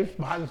to the same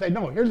spot and say,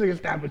 no, here's the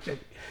establishing.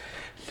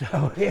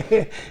 So,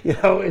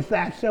 it's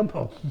that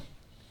simple.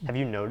 Have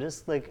you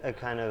noticed like a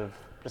kind of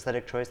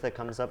aesthetic choice that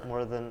comes up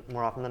more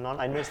often than not?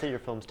 I noticed that your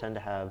films tend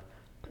to have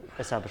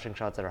establishing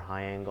shots that are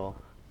high angle.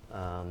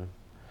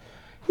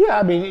 Yeah,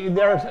 I mean,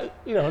 there's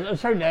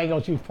certain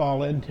angles you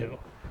fall into.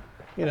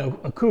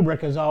 A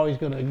Kubrick is always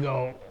going to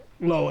go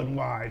low and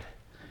wide,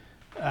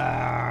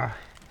 and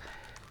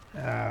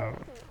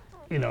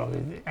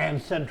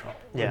central.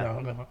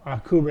 Yeah. A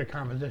Kubrick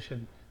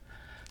composition,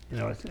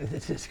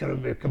 it's going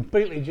to be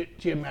completely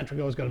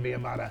geometrical. It's going to be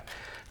about a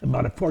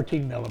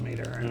 14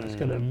 millimeter, and it's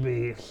going to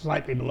be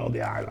slightly below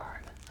the eye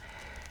line.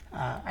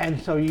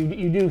 And so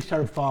you do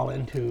sort of fall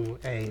into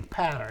a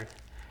pattern,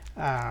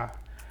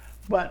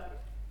 but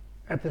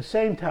at the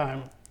same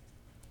time,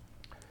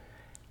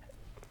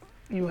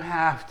 you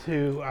have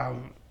to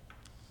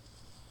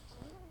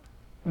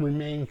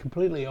remain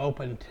completely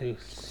open to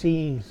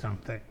seeing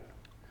something.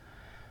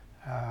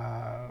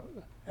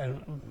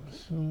 And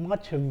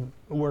much of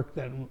the work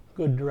that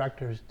good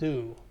directors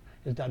do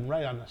is done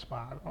right on the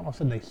spot. All of a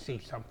sudden they see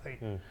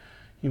something.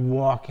 You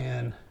walk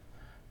in,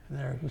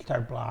 and you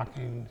start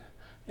blocking,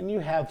 and you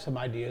have some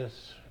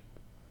ideas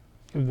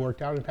you've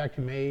worked out. In fact,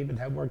 you may even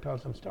have worked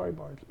on some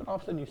storyboards, but all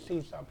of a sudden you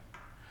see something.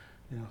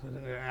 So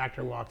the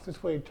actor walks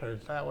this way,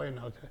 turns that way,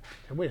 no,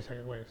 wait a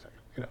second,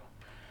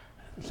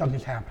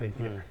 something's happening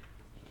here.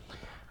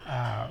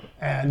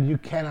 And you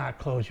cannot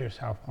close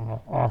yourself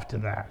off to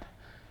that.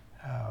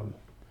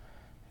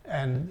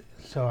 And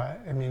so,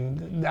 I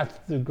mean, that's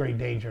the great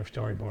danger of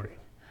storyboarding,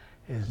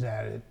 is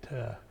that it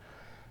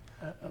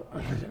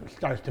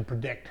starts to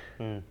predict,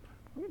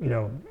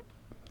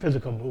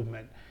 physical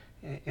movement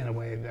in a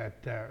way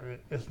that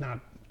is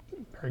not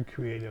very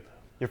creative.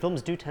 Your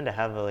films do tend to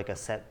have a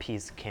set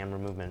piece camera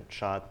movement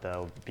shot,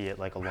 though, be it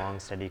like a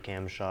long steady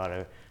cam shot,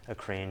 a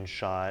crane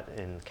shot,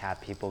 and cat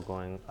people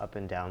going up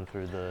and down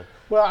through the...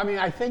 Well, I mean,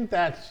 I think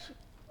that's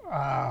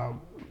an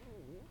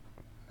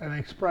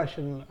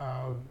expression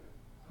of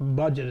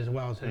budget as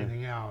well as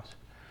anything else.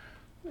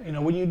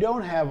 When you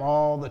don't have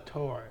all the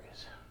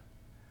toys,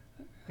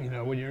 when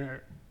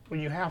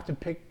you have to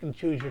pick and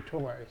choose your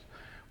toys,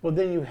 well,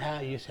 then you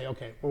say,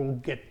 okay, we'll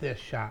get this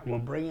shot. We'll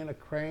bring in a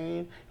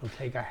crane. It'll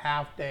take a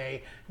half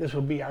day. This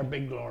will be our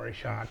big glory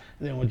shot.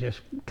 And then we'll just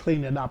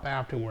clean it up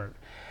afterward.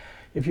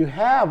 If you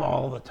have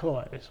all the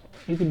toys,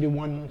 you can do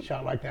one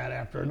shot like that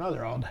after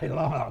another all day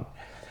long.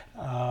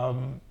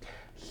 And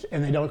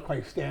they don't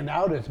quite stand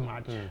out as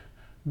much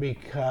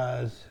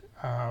because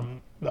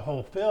the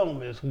whole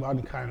film is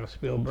one kind of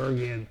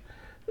Spielbergian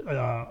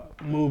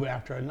move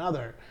after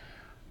another.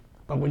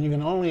 But when you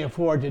can only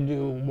afford to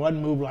do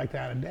one move like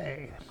that a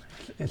day,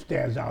 it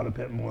stands out a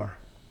bit more.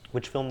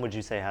 Which film would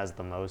you say has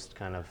the most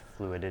kind of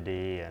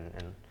fluidity and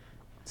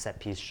set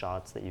piece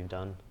shots that you've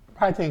done?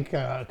 I think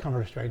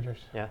Comfort of Strangers.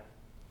 Yeah.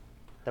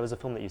 That was a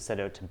film that you set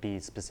out to be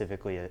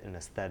specifically an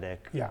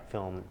aesthetic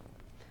film.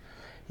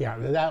 Yeah,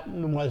 that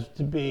was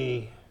to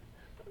be,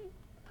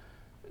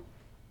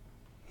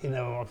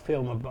 a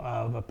film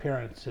of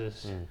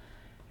appearances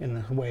in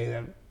the way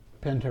that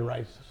Pinter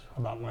writes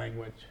about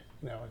language.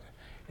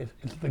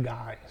 It's the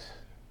guys.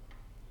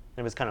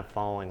 It was kind of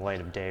following Light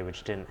of Day,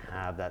 which didn't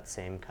have that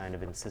same kind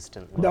of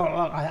insistent look. No,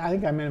 I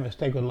think I made a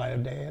mistake with Light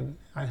of Day, and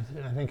I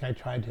think I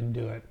tried to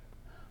do it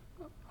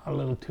a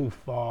little too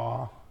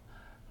far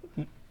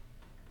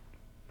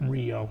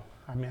real.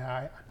 I mean,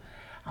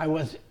 I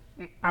was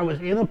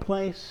in a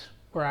place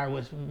where I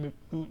was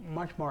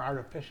much more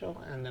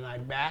artificial, and then I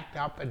backed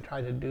up and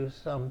tried to do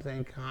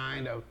something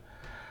kind of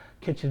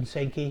kitchen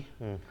sinky,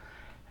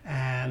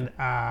 and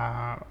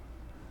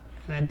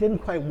it didn't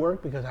quite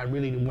work because I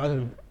really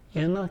wasn't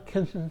in a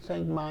kitchen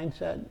sink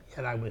mindset,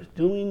 yet I was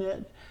doing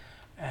it,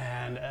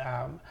 and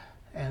I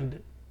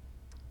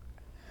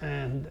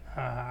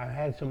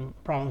had some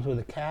problems with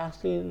the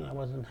casting. I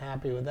wasn't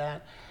happy with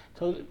that.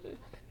 So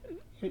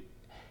it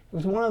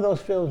was one of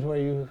those films where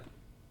you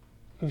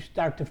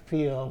start to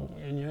feel,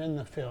 and you're in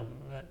the film,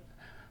 that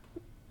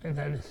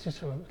it's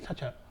just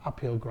such an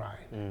uphill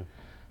grind.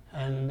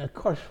 And of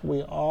course,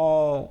 we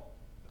all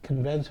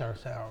convince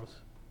ourselves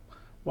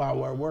while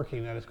we're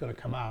working that it's going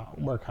to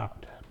work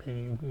out. I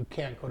mean, you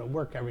can't go to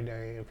work every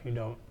day if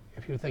you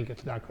think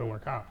it's not going to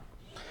work out.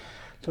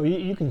 So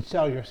you can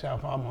sell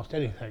yourself almost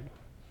anything.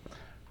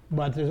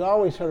 But there's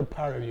always sort of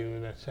part of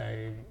you that's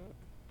saying,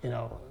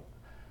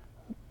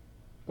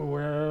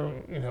 we're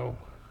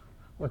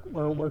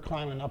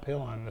climbing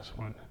uphill on this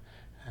one,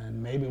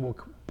 and maybe we'll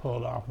pull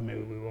it off, and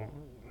maybe we won't.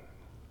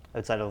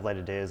 Outside of Light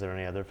of Day, is there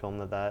any other film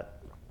that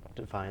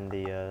defined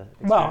the experience?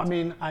 Well, I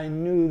mean, I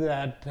knew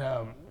that.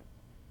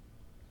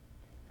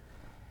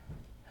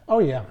 Oh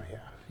yeah.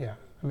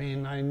 I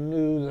mean, I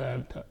knew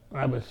that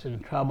I was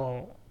in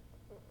trouble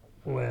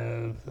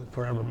with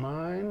Forever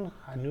Mine.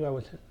 I knew I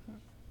was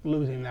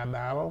losing that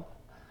battle.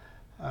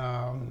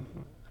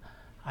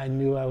 I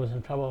knew I was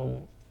in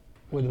trouble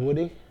with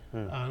Woody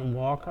on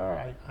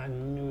Walker. I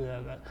knew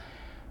that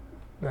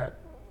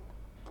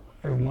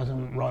it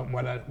wasn't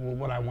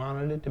what I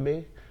wanted it to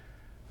be.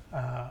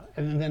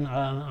 And then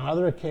on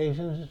other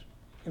occasions,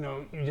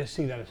 you just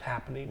see that it's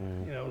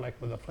happening. Like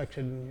with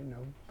Affliction,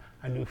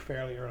 I knew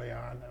fairly early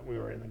on that we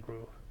were in the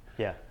groove.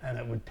 Yeah. And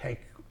it would take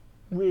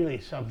really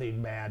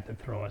something bad to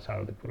throw us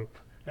out of the groove.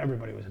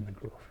 Everybody was in the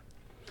groove.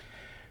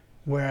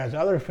 Whereas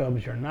other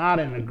films, you're not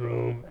in the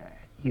groove,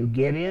 you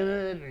get in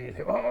it, and you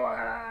say,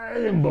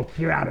 and boom,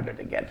 you're out of it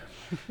again.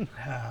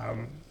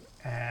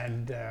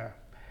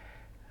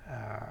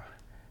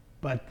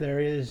 But there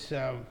is,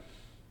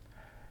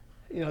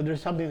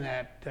 there's something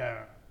that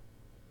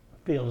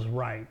feels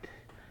right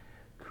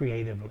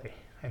creatively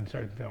in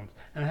certain films.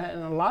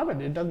 And a lot of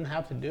it doesn't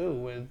have to do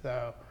with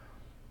the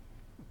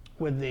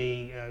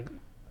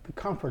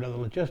comfort of the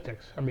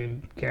logistics. I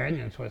mean,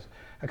 Canyons was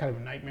a kind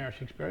of a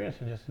nightmarish experience,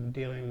 and just in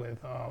dealing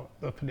with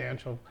the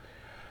financial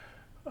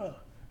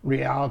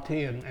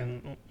reality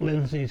and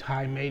Lindsay's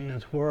high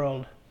maintenance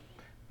world.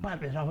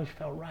 But it always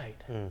felt right.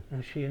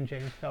 And she and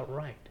James felt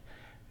right.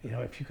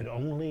 If you could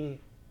only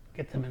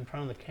get them in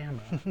front of the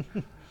camera,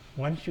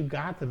 once you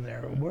got them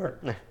there, it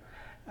worked.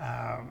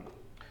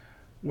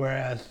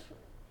 Whereas,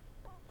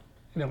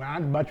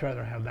 I'd much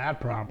rather have that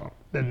problem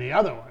than the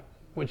other one,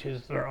 which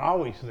is they're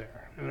always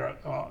there, and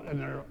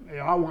they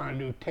all want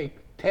to do take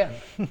 10,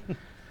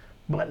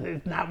 but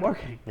it's not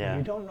working. Yeah.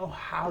 You don't know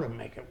how to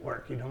make it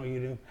work. You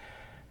do,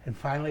 and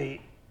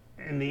finally,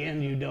 in the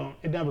end,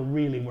 it never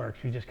really works.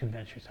 You just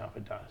convince yourself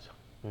it does.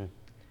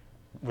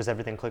 Was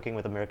everything clicking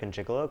with American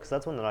Gigolo? Because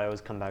that's one that I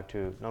always come back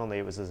to. Not only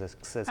it was a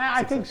success.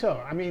 I think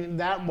so. I mean,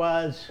 that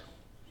was,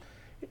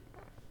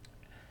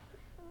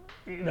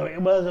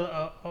 it was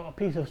a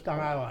piece of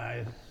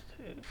stylized,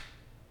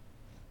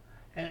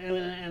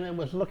 and it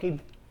was looking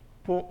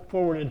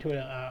forward into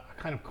a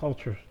kind of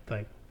culture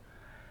thing.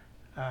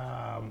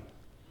 I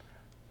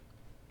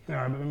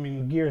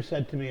mean, Gear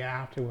said to me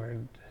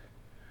afterward,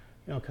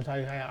 because I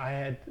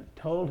had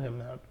told him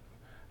that,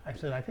 I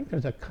said, I think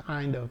there's a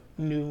kind of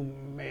new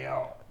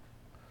male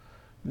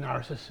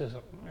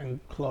narcissism in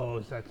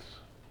clothes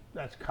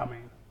that's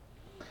coming,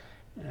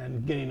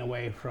 and getting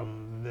away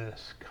from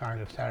this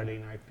kind of Saturday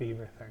Night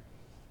Fever thing.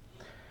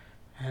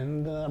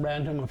 And I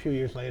ran to him a few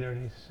years later,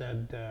 and he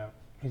said,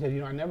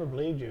 I never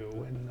believed you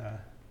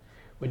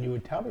when you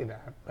would tell me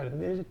that, but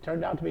it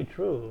turned out to be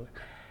true.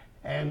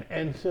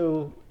 And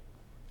so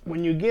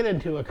when you get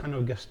into a kind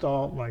of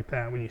gestalt like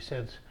that, when you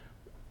sense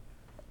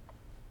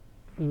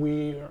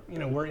we're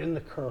in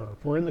the curve,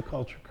 we're in the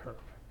culture curve,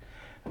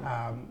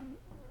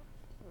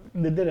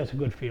 that is a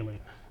good feeling,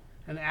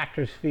 and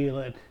actors feel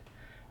it,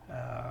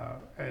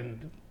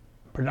 and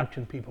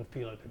production people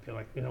feel it. They feel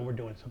like we're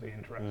doing something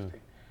interesting.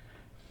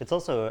 It's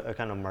also a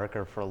kind of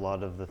marker for a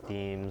lot of the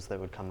themes that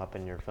would come up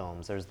in your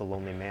films. There's the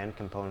lonely man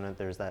component.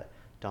 There's that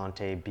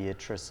Dante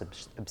Beatrice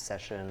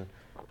obsession.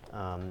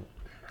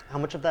 How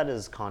much of that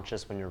is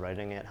conscious when you're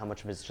writing it? How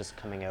much of it's just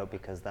coming out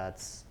because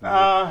that's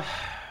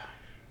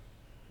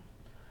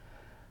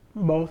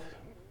both.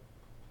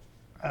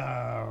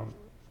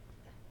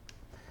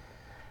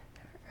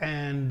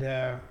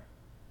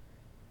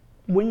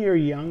 When you're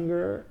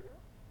younger,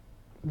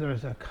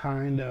 there's a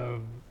kind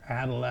of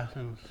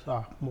adolescent,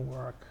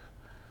 sophomoric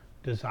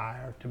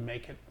desire to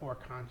make it more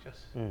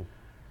conscious. And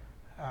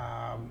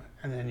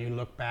then you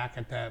look back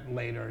at that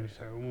later and you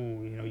say,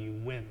 ooh, you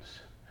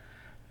wince.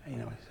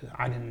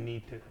 I didn't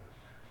need to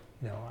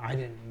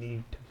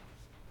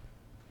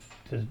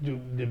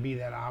be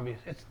that obvious.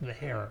 It's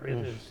there.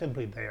 It is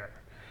simply there.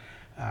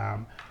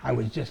 I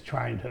was just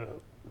trying to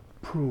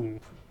prove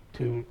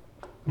to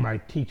my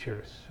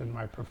teachers and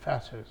my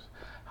professors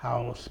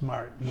how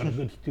smart, what a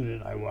good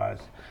student I was.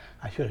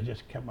 I should have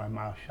just kept my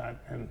mouth shut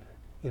and,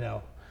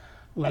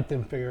 let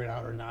them figure it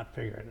out or not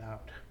figure it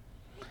out.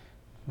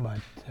 But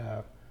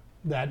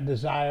that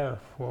desire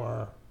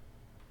for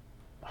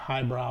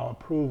highbrow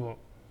approval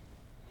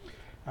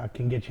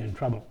can get you in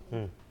trouble.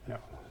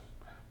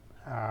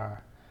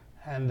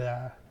 And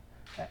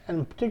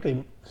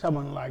particularly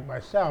someone like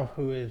myself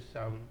who has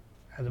a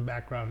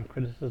background in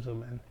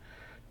criticism and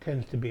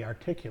tends to be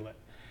articulate.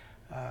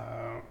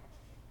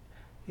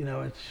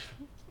 It's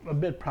a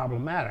bit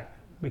problematic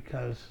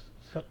because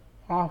so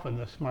often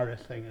the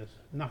smartest thing is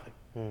nothing.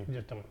 You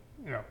just don't,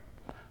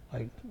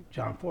 like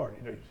John Ford,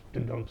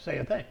 you don't say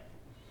a thing.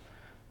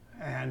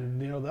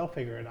 And, they'll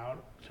figure it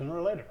out sooner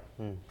or later.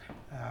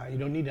 You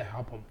don't need to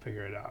help them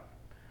figure it out.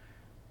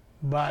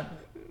 But,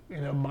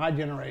 my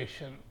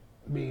generation,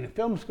 being a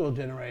film school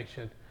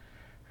generation,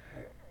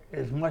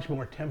 is much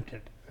more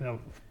tempted,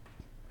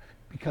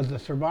 because the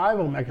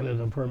survival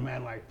mechanism for a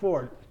man like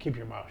Ford is keep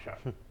your mouth shut,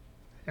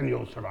 and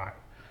you'll survive.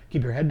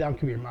 Keep your head down,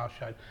 keep your mouth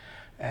shut,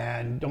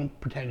 and don't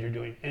pretend you're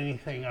doing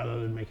anything other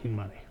than making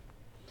money.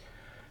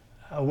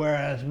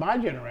 Whereas my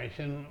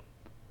generation,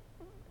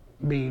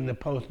 being the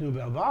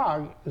post-Nouvelle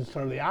Vague, is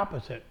sort of the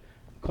opposite.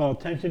 Call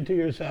attention to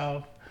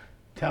yourself,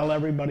 tell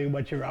everybody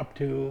what you're up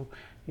to,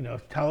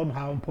 tell them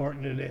how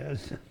important it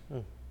is.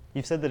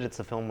 You've said that it's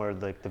a film where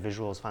the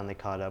visuals finally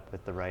caught up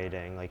with the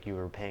writing, like you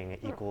were paying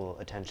equal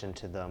attention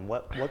to them.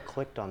 What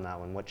clicked on that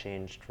one? What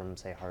changed from,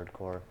 say,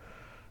 hardcore?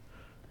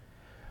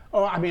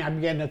 Oh, I mean, I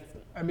began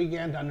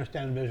to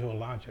understand visual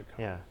logic.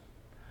 Yeah.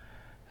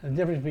 The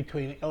difference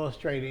between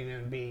illustrating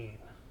and being.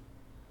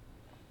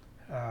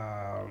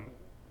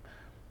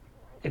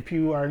 if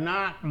you are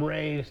not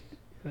raised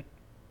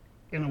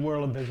in a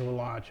world of visual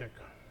logic,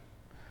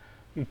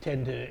 you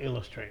tend to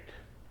illustrate,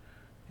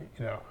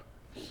 you know.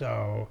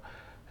 So,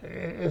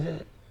 you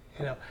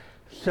know,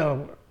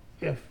 so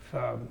if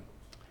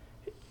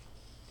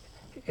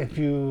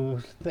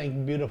you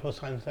think beautiful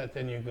sunset,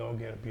 then you go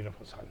get a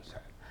beautiful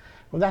sunset.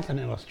 Well, that's an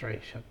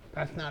illustration.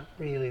 That's not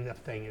really the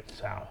thing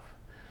itself.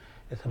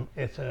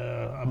 It's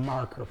a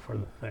marker for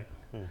the thing.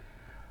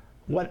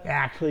 What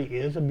actually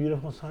is a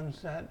beautiful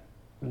sunset,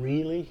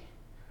 really?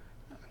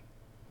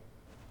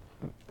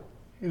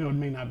 You know, it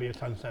may not be a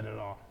sunset at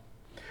all.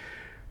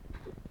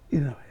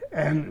 You know,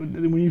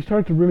 and when you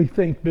start to really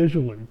think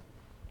visually,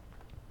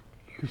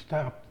 you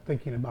stop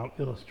thinking about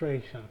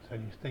illustrations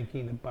and you're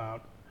thinking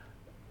about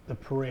the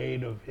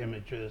parade of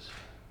images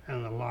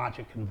and the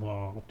logic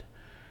involved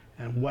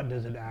and what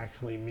does it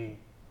actually mean?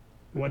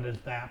 What does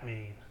that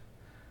mean?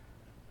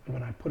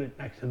 When I put it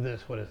next to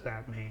this, what does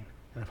that mean?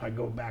 And if I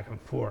go back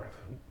and forth,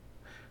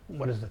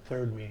 what is the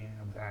third meaning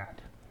of that?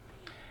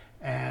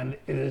 And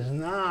it is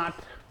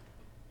not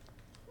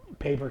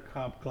paper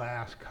cup,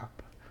 glass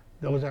cup.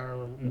 Those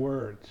are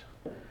words.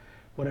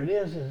 What it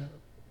is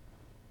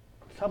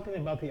something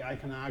about the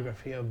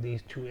iconography of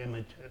these two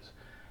images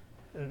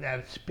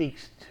that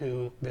speaks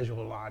to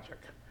visual logic.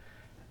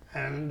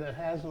 And it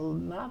has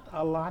not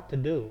a lot to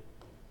do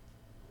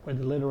with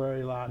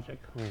literary logic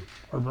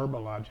or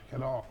verbal logic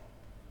at all.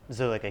 Is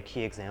there like a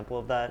key example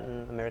of that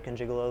in American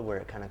Gigolo where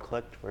it kind of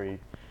clicked, where you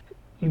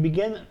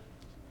begin,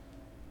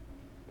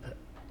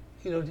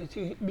 you know,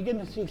 you begin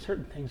to see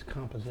certain things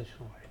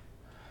compositionally.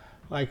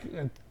 Like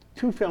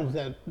two films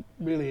that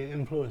really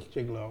influenced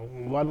Gigolo.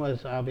 One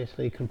was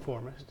obviously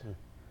Conformist,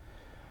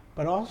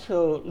 but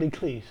also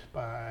L'Eclisse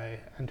by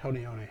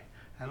Antonioni.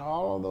 And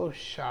all of those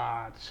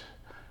shots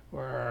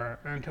where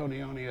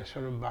Antonioni is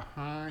sort of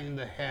behind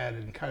the head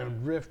and kind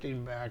of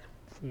drifting back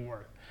and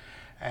forth.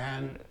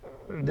 And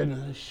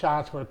then the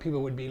shots where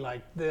people would be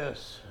like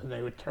this, and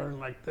they would turn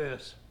like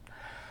this.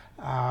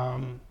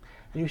 And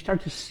you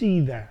start to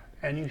see that,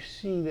 and you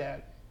see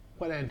that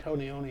what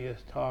Antonioni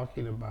is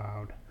talking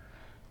about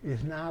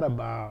is not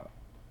about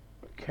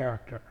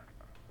character,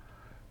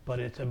 but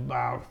it's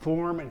about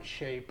form and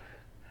shape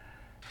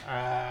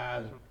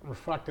as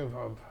reflective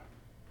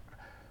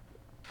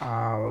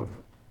of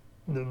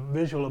the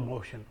visual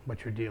emotion,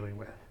 what you're dealing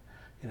with.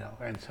 You know,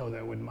 and so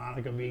that when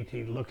Monica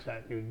Vitti looks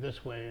at you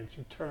this way and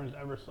she turns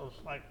ever so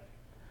slightly,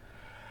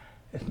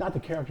 it's not the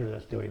character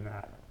that's doing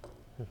that,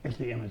 it's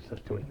the image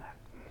that's doing that.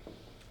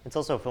 It's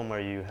also a film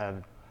where you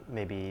have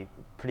maybe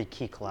pretty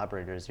key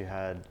collaborators. You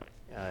had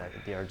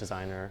the art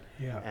designer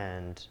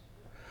and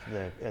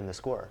the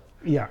score.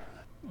 Yeah.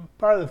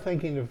 Part of the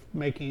thinking of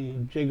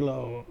making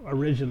Gigolo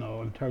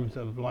original in terms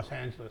of Los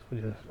Angeles,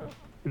 which is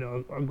you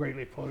know, a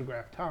greatly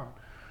photographed town,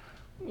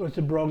 was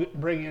to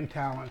bring in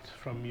talent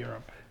from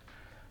Europe.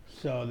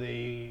 So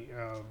the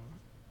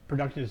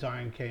production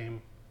design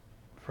came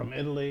from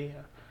Italy,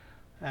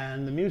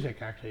 and the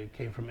music actually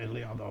came from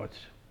Italy, although it's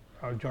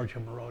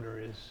Giorgio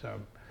Moroder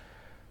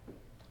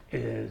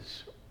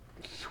is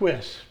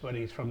Swiss, but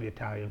he's from the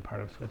Italian part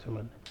of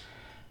Switzerland.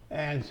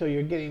 And so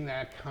you're getting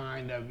that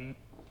kind of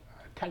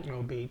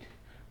techno beat,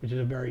 which is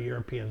a very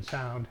European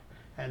sound,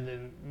 and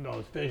then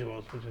those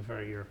visuals, which is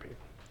very European.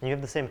 You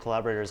have the same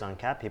collaborators on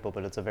Cat People,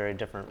 but it's a very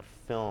different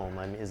film.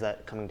 I mean, is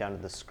that coming down to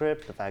the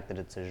script, the fact that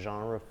it's a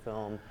genre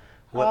film?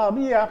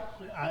 Yeah,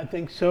 I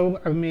think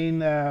so. I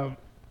mean, you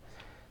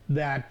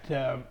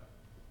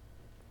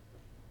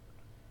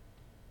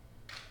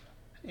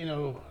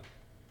know,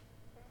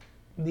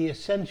 the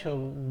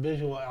essential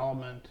visual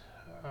element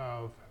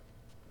of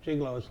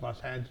Gigolo is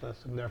Los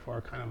Angeles, and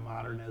therefore kind of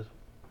modernism,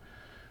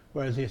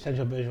 whereas the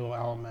essential visual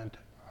element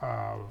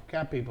of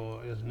Cat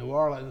People is New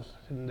Orleans,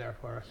 and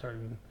therefore a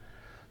certain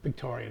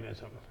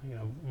Victorianism, you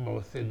know,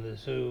 both in the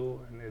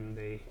zoo and in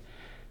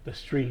the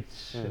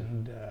streets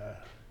and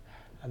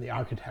the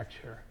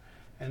architecture,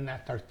 and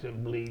that starts to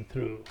bleed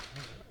through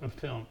the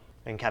film.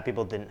 And Cat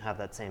People didn't have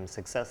that same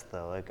success,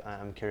 though. Like,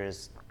 I'm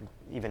curious,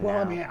 even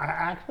well, now.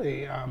 I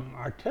mean,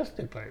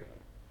 artistically,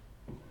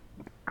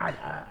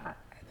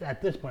 at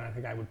this point, I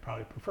think I would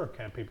probably prefer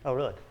Cat People. Oh,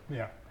 really?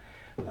 Yeah.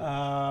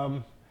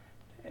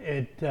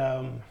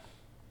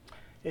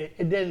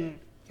 It didn't,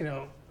 you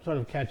know, sort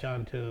of catch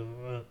on to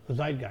the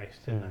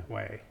zeitgeist in that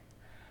way.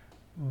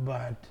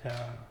 But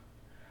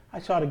I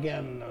saw it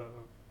again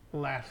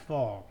last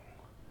fall.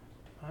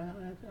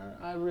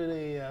 I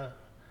really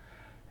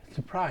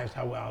surprised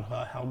how well it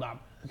held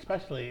up,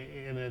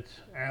 especially in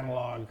its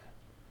analog,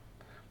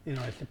 you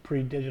know, it's a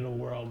pre-digital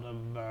world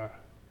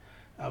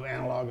of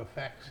analog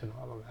effects and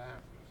all of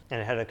that. And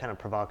it had a kind of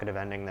provocative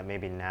ending that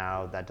maybe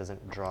now that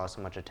doesn't draw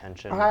so much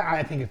attention.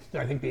 I think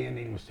the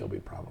ending would still be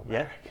problematic.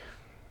 Yeah?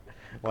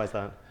 Why is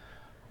that?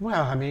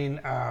 Well, I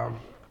mean, I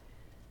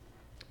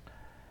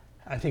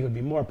think it would be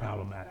more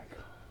problematic.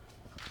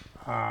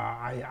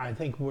 I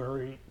think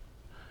we're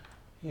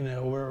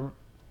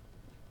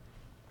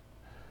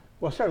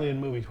well, certainly in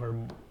movies we're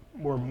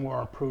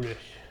more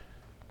prudish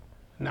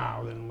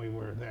now than we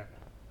were then.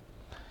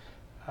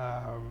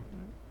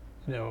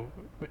 you know,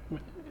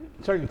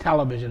 certain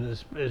television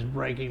is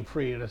breaking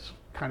free, and it's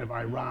kind of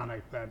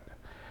ironic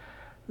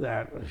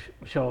that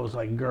shows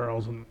like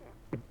Girls and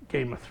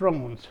Game of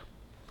Thrones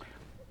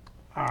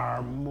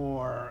are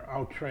more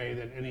outre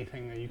than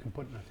anything that you can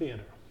put in a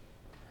theater.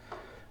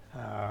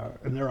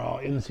 And they're all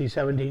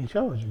NC-17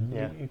 shows.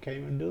 You can't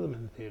even do them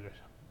in the theaters.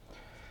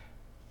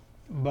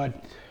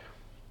 But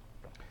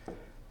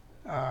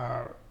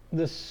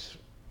the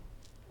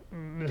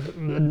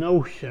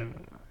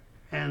notion,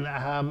 and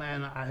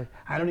I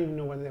don't even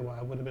know whether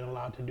I would have been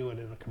allowed to do it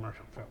in a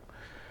commercial film,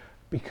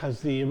 because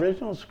the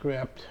original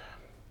script,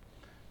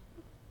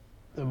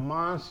 the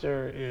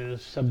monster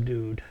is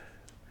subdued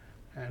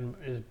and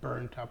is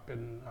burnt up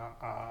in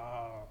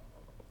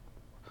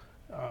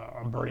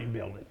a burning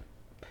building,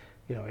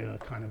 you know, in a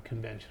kind of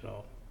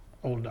conventional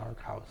old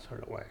dark house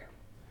sort of way.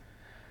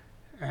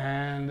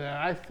 And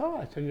I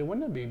said,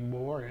 wouldn't it be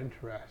more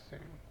interesting,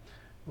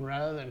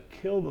 rather than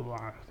kill the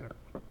monster,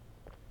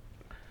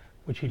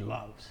 which he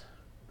loves,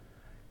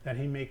 that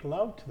he make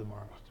love to the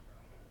monster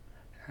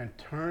and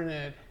turn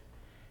it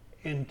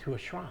into a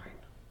shrine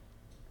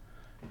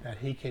that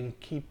he can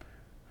keep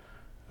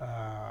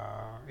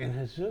in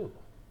his zoo.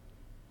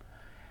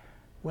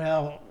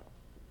 Well,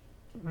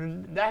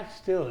 that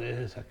still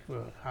is a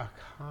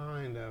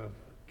kind of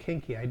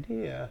kinky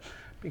idea,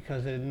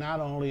 because it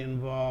not only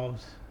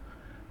involves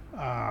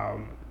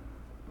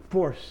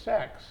forced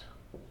sex,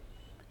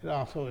 it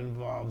also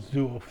involves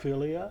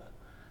zoophilia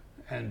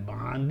and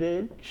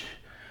bondage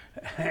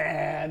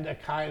and a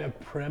kind of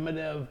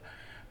primitive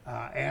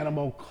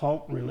animal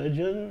cult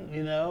religion,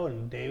 you know,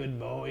 and David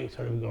Bowie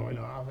sort of going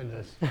off in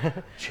this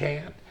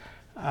chant.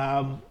 We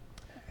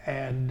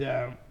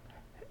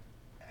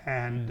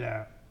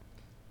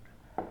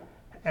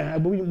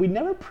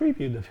never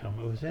previewed the film.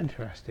 It was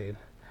interesting.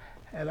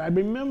 And I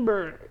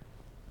remember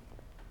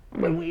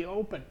when we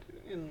opened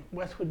in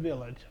Westwood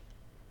Village,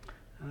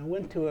 and I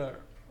went to a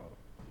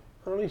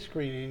early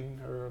screening,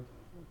 or a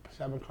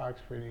 7 o'clock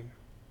screening.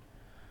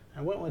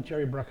 I went with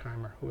Jerry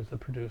Bruckheimer, who was the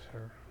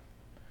producer.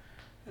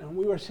 And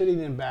we were sitting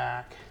in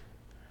back,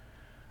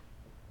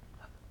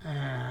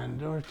 and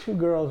there were 2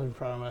 girls in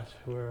front of us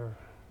who were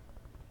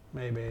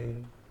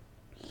maybe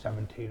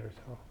 17 or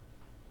so.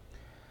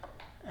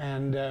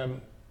 And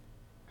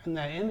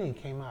that ending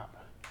came up.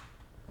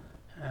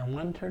 And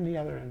one turned to the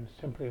other and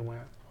simply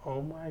went,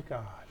 "Oh my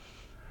God."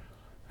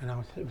 And I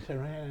was sitting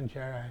right in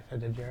Jerry. I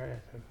said to Jerry,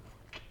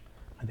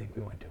 I think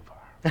we went too far.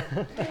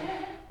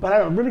 But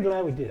I'm really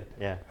glad we did.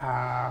 Yeah.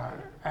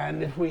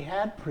 And if we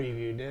had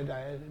previewed it,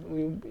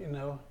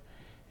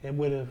 it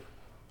would have.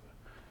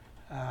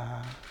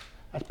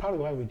 That's probably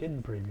why we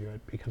didn't preview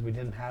it, because we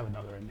didn't have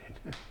another ending.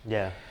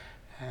 Yeah.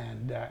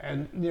 And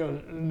you know,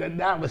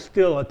 that was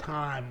still a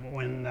time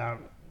when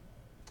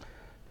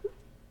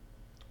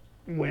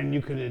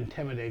you could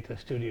intimidate the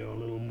studio a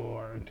little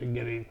more into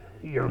getting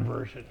your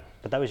version.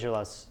 But that was your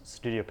last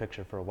studio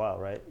picture for a while,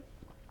 right?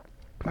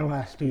 My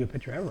last studio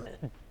picture ever.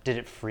 Did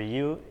it free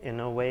you in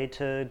a way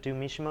to do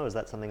MISHIMA? Was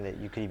that something that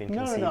you could even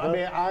conceive No. of? I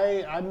mean,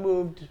 I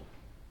moved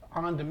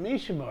on to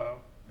MISHIMA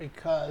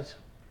because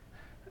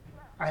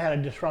I had a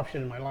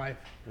disruption in my life,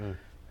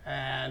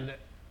 and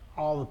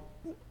all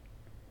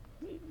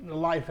the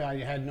life I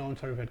had known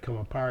sort of had come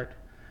apart,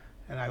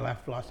 and I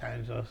left Los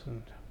Angeles,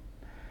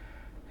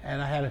 and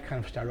I had to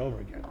kind of start over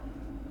again.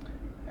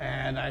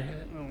 And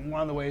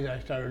one of the ways I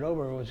started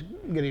over was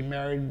getting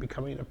married,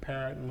 becoming a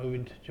parent, and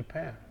moving to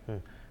Japan,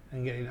 and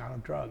getting out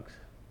of drugs.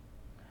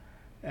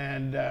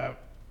 And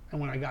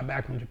when I got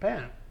back from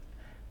Japan,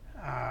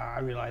 I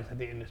realized that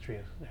the industry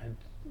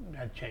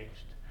had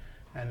changed,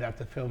 and that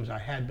the films I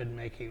had been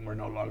making were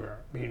no longer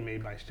being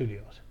made by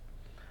studios,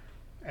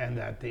 and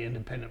that the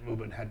independent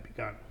movement had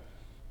begun.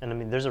 And I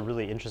mean, there's a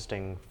really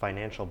interesting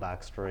financial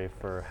backstory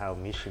for how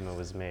MISHIMA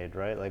was made,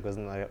 right? Like,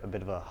 wasn't that a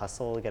bit of a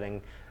hustle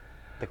getting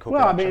the co-production?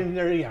 Well,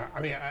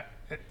 I mean,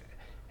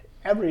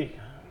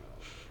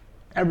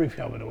 every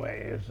film in a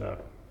way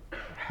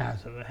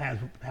has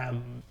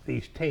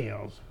these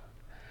tales,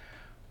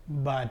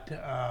 but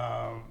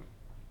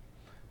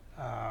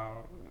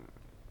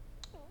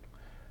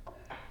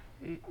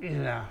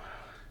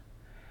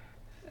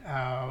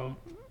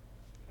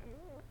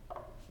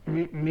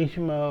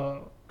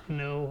MISHIMA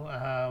knew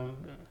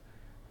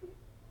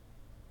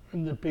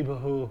the people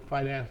who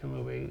financed the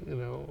movie,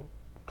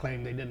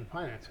 claimed they didn't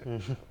finance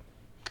it.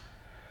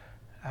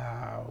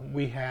 I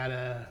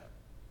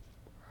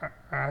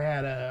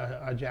had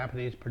a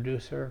Japanese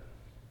producer,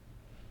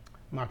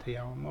 Mata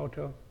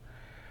Yamamoto,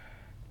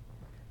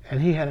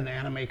 and he had an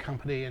anime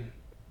company, and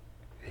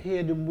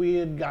we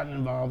had gotten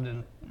involved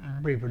in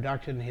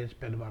pre-production. He had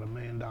spent about $1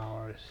 million.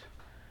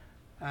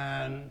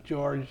 And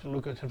George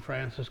Lucas and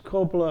Francis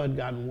Coppola had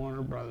gotten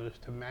Warner Brothers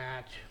to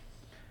match,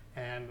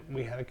 and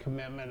we had a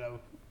commitment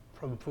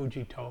from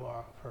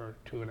Fujitomo for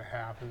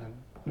 2.5, and then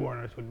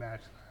Warner's would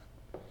match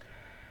that.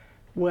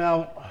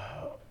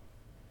 Well,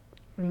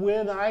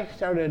 when I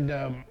started,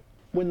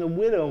 when the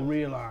widow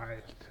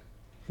realized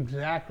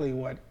exactly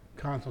what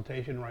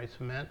consultation rights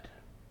meant,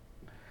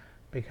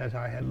 because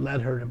I had led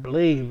her to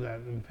believe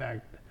that, in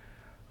fact,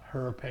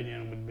 her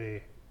opinion would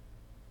be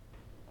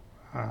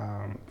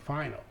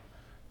final.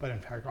 But in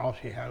fact, all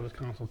she had was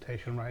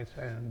consultation rights,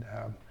 and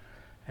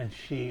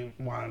she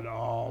wanted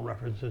all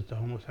references to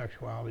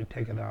homosexuality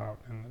taken out.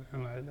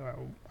 And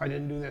I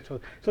didn't do that.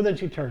 So then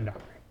she turned on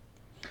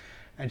me.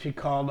 And she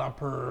called up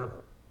her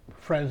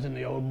friends in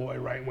the old boy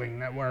right-wing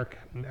network,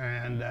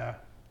 and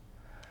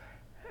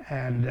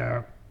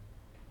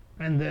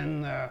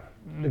then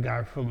the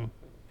guy from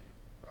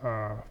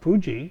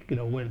Fuji,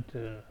 went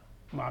to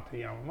Mata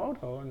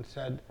Yamamoto and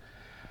said,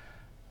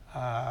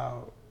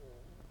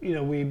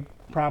 we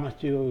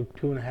promised you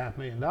 $2.5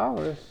 million.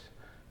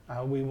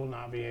 We will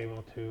not be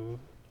able to,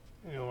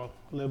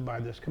 live by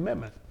this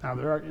commitment. Now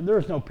there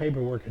is no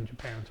paperwork in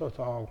Japan, so it's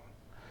all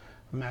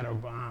a matter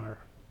of honor.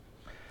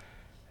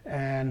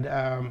 And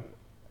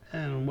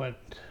what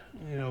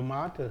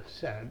Mata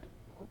said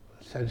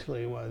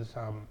essentially was,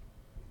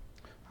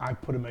 I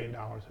put $1 million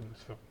in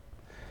this film.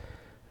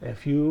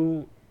 If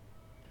you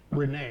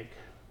renege,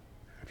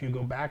 if you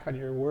go back on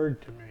your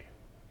word to me,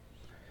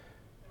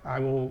 I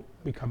will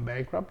become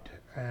bankrupt,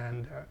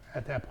 and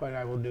at that point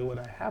I will do what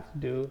I have to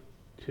do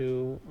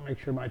to make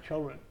sure my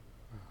children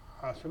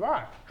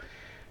survive.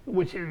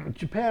 Which in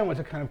Japan was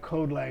a kind of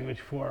code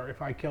language for,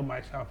 if I kill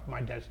myself,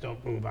 my debts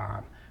don't move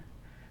on.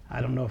 I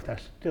don't know if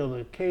that's still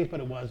the case, but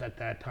it was at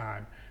that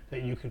time,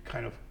 that you could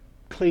kind of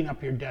clean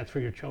up your debts for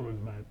your children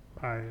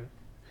by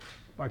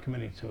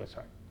committing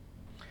suicide.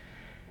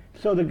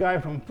 So the guy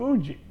from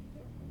Fuji,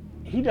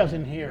 he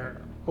doesn't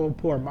hear, oh,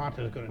 poor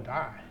Mata's going to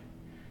die.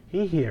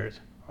 He hears,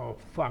 oh,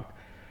 fuck.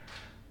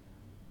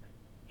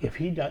 If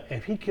he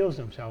kills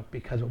himself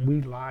because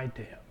we lied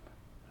to him,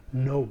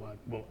 no one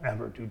will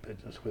ever do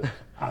business with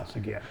us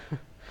again.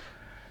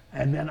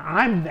 And then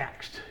I'm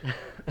next.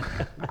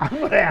 I'm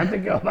going to have to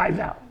kill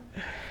myself.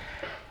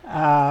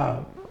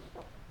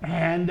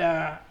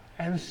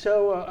 And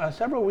so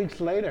several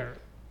weeks later,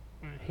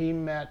 he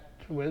met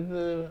with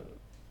the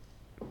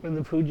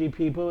Fuji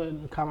people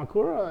in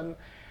Kamakura, and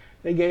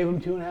they gave him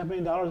 $2.5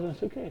 million in a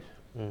suitcase.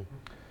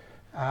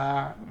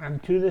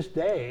 And to this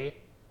day,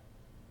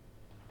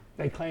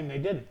 they claim they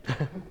didn't.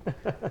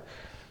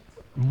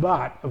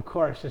 But, of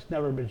course, it's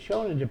never been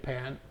shown in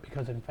Japan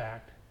because, in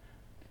fact,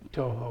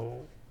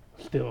 Toho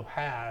still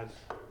has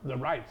the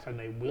rights, and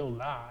they will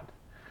not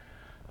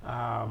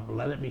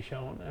let it be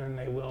shown, and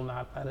they will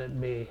not let it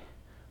be,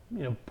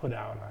 put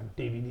out on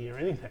DVD or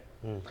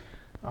anything.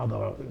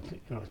 Although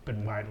it's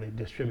been widely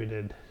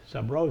distributed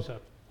sub rosa.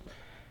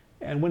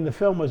 And when the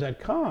film was at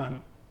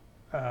Cannes,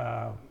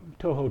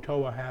 Toho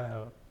Towa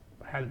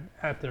had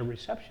at their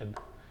reception.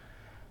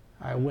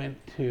 I went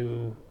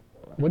to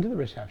the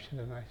reception,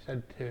 and I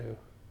said to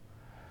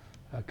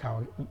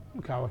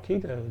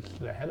Kawakita, who's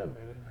the head of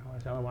it, and I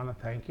said, I want to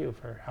thank you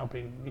for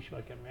helping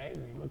MISHIMA get made.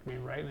 And he looked me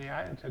right in the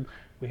eye and said,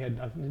 we had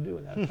nothing to do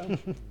with that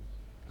film.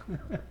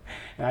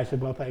 And I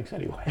said, well, thanks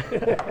anyway.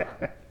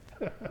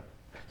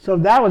 So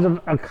that was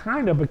a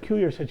kind of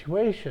peculiar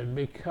situation,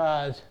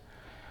 because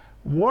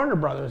Warner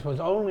Brothers was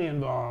only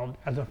involved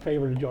as a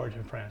favor to George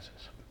and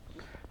Francis.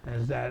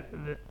 Is that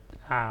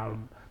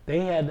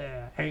they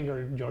had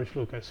angered George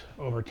Lucas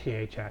over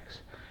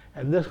THX,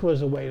 and this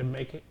was a way to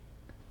make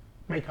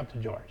up to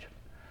George.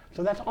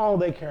 So that's all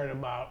they cared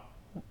about,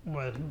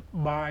 was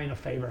buying a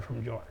favor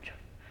from George.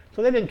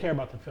 So they didn't care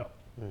about the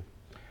film.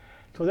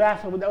 So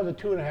that was a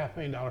 $2.5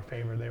 million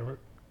favor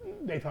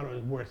they thought it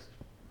was worth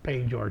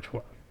paying George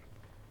for.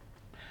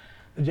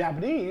 The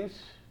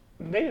Japanese,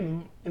 they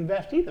didn't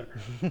invest either.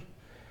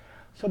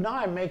 So now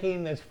I'm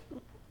making this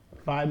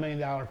 $5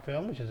 million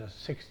film, which is a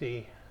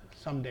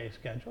 60-some day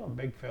schedule, a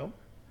big film,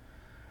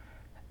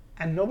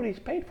 and nobody's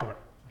paid for it.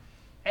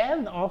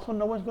 And also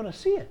no one's going to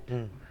see it,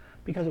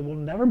 because it will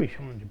never be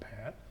shown in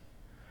Japan,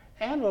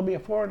 and it will be a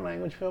foreign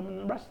language film in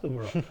the rest of the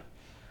world.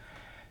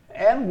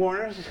 And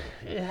Warner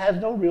has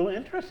no real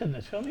interest in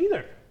this film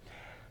either.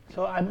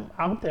 So I'm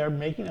out there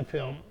making a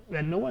film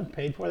that no one's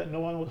paid for, that no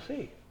one will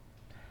see.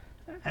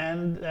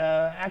 And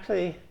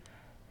actually,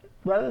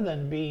 rather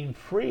than being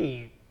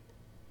free,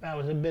 that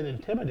was a bit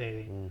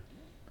intimidating.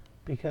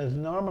 Because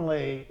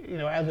normally,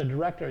 as a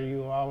director,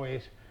 you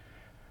always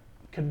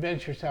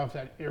convince yourself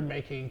that you're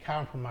making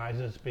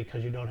compromises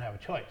because you don't have a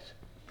choice.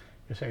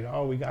 You're saying,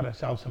 oh, we got to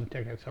sell some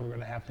tickets, so we're going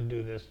to have to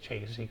do this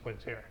chase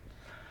sequence here.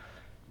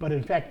 But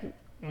in fact,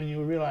 when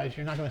you realize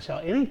you're not going to sell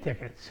any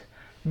tickets,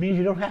 it means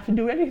you don't have to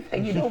do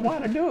anything you don't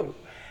want to do.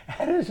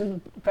 And it's in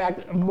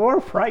fact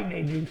more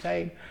frightening, you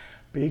say,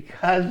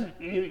 because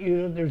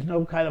there's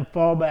no kind of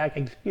fallback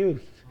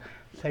excuse.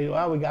 Say,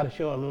 well, we got to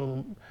show a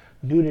little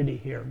nudity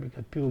here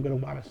because people are going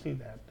to want to see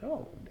that.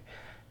 No.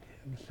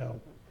 So,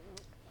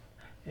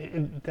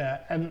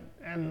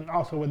 and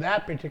also with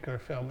that particular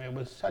film, it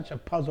was such a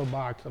puzzle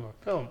box of a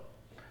film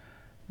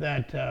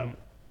that there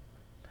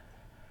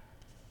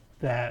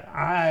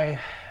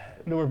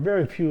were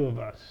very few of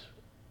us,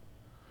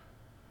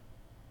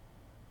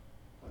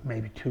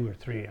 maybe 2 or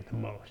 3 at the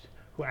most,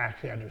 who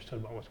actually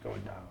understood what was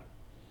going down.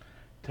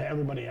 To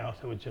everybody else,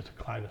 it was just a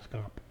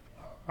kaleidoscope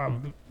of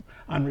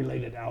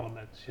unrelated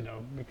elements,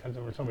 because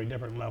there were so many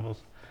different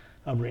levels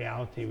of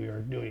reality we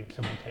were doing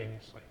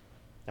simultaneously.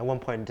 At one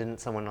point, didn't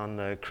someone on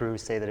the crew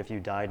say that if you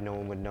died, no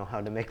one would know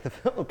how to make the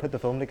film, put the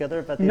film together?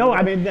 At the No, end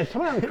I of it? mean, there's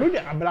someone on the crew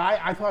did, but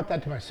I thought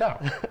that to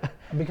myself.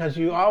 Because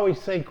you always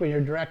think when you're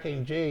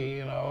directing, gee,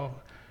 you know,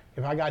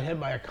 if I got hit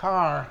by a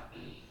car,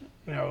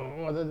 you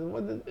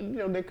know, you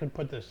know, they could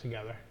put this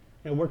together.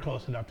 You know, we're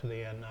close enough to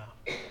the end now.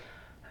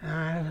 And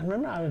I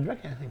remember I was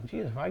directing, I think,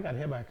 geez, if I got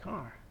hit by a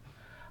car,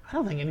 I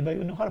don't think anybody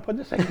would know how to put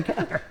this thing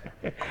together.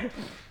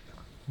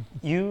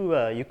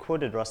 You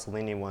quoted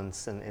Rossellini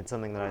once, and it's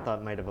something that I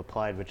thought might have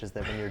applied, which is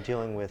that when you're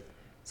dealing with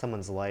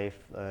someone's life,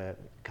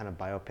 kind of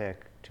biopic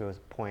to a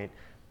point,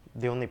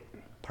 the only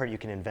part you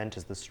can invent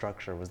is the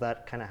structure. Was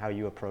that kind of how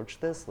you approached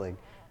this? Like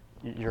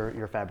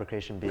your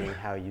fabrication being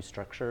how you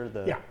structure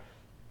the... Yeah.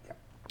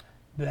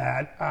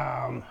 That,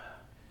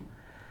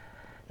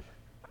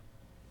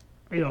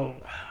 you know,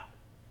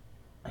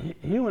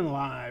 human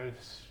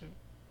lives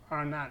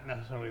are not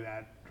necessarily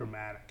that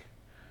dramatic.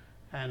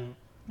 And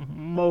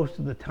most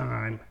of the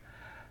time,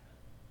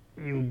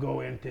 you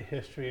go into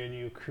history and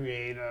you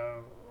create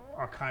a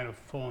kind of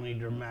phony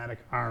dramatic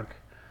arc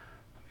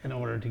in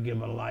order to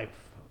give a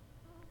life,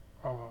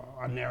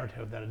 a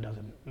narrative that it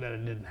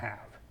didn't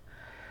have.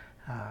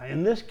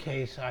 In this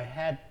case,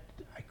 I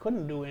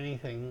couldn't do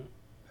anything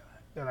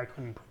that I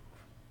couldn't prove.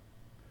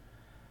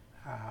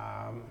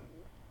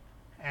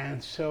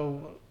 And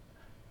so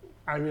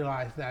I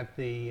realized that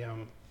the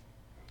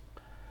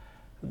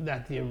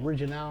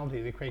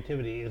originality, the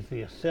creativity, is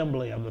the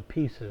assembly of the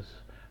pieces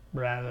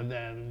rather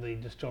than the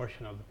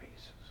distortion of the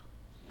pieces.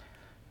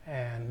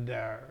 And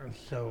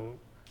so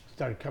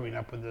started coming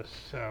up with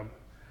this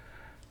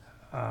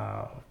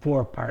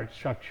 4-part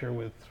structure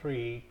with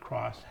 3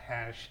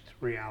 cross-hashed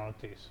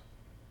realities.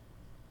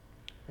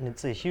 And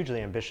it's a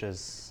hugely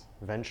ambitious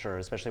venture,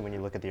 especially when you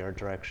look at the art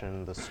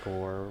direction, the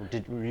score.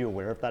 Were you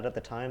aware of that at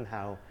the time?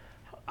 How?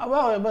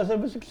 Well, it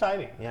was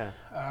exciting. Yeah.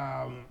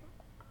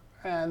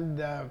 And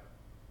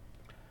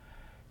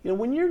you know,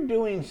 when you're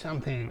doing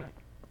something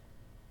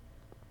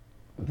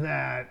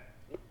that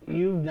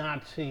you've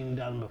not seen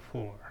done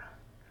before,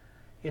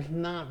 it's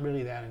not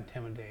really that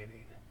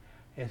intimidating.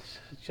 It's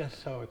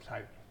just so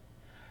exciting.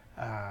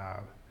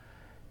 I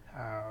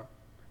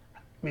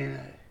mean,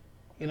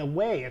 in a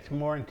way, it's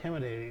more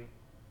intimidating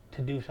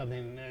to do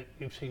something that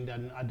you've seen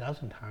done a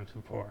dozen times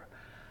before.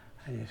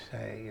 And you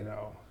say, you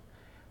know,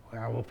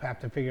 well, we'll have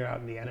to figure out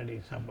in the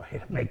editing some way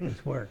to make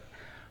this work.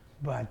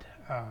 But,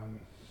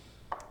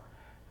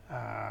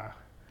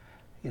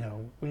 you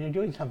know, when you're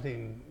doing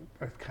something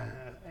that's kind of,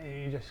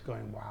 you're just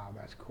going, wow,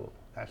 that's cool,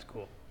 that's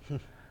cool. You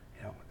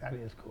know, that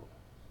is cool.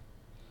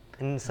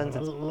 In a sense,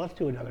 Let's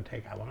do another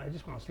take. I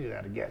just want to see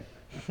that again.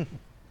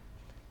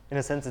 in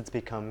a sense, it's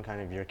become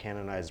kind of your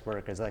canonized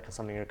work. Is that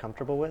something you're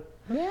comfortable with?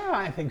 Yeah,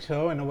 I think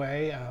so, in a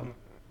way,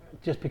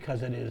 just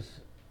because it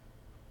is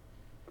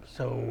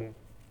so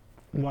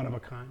one of a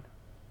kind.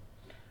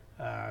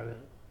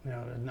 You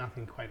know, there's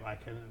nothing quite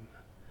like it,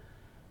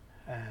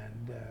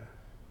 and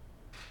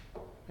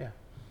yeah.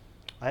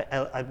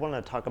 I want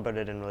to talk about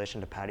it in relation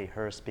to Patty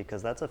Hearst,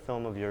 because that's a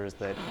film of yours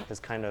that is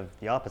kind of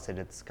the opposite.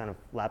 It's kind of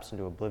lapsed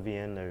into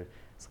oblivion.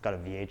 It's got a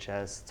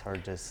VHS. It's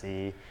hard to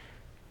see.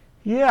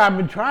 Yeah, I've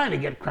been trying to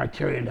get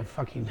Criterion to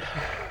fucking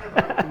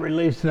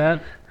release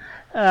that.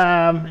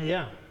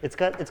 Yeah. It's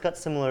got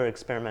similar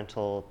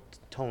experimental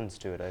tones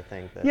to it, I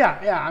think.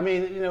 Yeah. I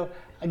mean, you know,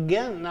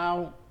 again,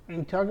 now, when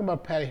you talk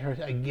about Patty Hearst,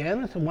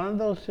 again, it's one of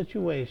those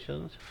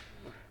situations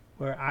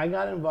where I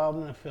got involved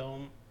in the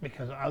film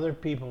because other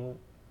people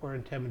were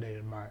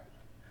intimidated by it.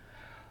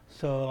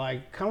 So,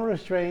 like, Come to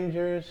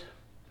Strangers,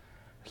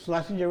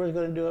 Schlesinger was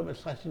going to do it, but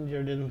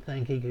Schlesinger didn't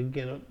think he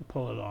could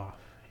pull it off.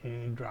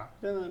 He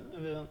dropped.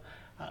 Okay.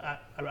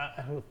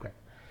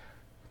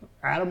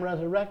 Adam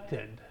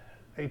Resurrected,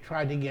 they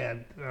tried to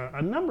get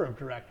a number of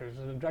directors,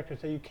 and the director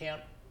said, you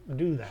can't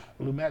do that.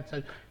 Lumet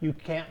said, you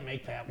can't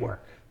make that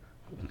work.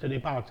 Sidney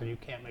Pollack said, you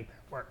can't make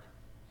that work.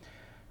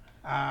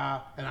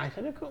 And I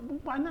said,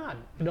 why not?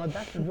 You know,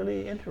 that's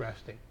really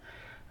interesting.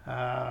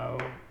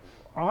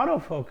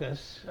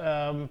 Autofocus,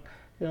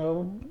 you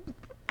know,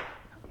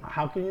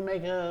 how can you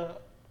make a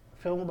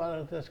film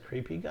about this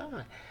creepy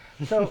guy?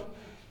 So,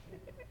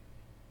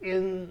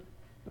 in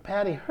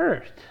Patty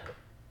Hearst,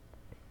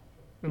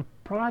 the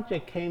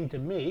project came to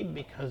me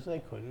because they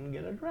couldn't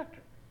get a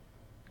director.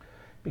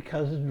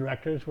 Because the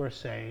directors were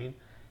saying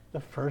the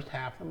first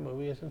half of the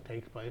movie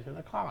takes place in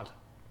a closet.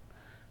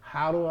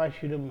 How do I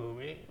shoot a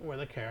movie where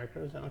the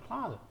character is in a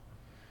closet?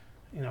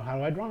 You know, how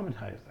do I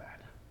dramatize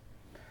that?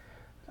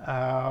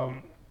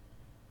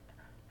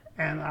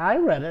 And I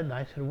read it and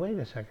I said, wait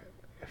a second.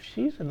 If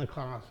she's in the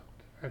closet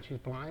and she's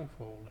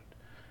blindfolded,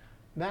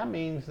 that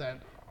means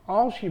that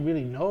all she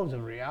really knows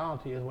of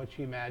reality is what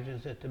she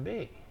imagines it to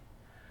be.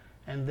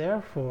 And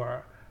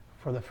therefore,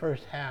 for the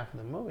first half of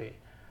the movie,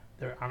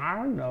 there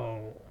are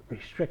no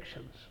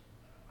restrictions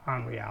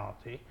on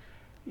reality.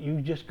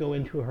 You just go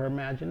into her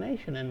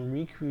imagination and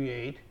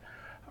recreate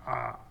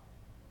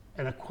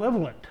an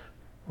equivalent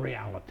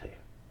reality.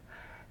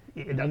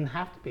 It doesn't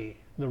have to be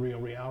the real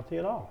reality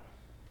at all.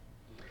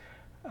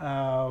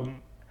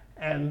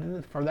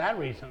 And for that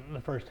reason,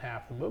 the first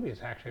half of the movie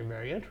is actually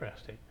very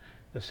interesting.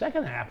 The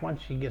second half,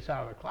 once she gets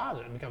out of the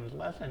closet, it becomes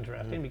less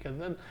interesting because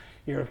then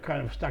you're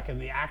kind of stuck in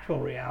the actual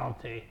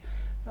reality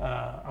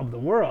of the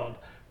world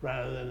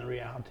rather than the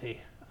reality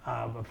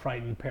of a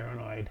frightened,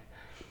 paranoid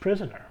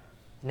prisoner.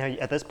 Now,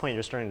 at this point,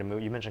 you're starting to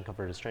move. You mentioned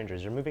Comfort of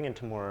Strangers. You're moving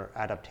into more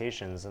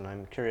adaptations, and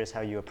I'm curious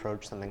how you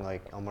approach something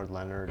like Elmore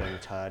Leonard in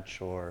Touch,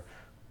 or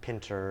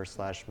Pinter /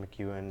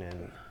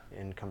 McEwen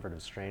in Comfort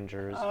of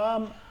Strangers.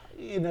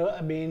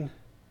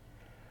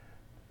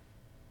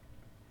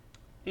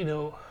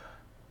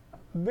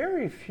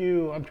 Very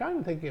few. I'm trying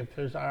to think if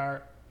there's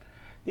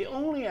the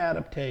only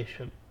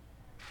adaptation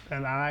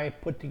that I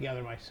put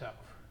together myself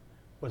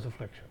was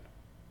Affliction,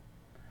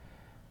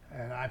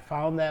 and I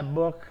found that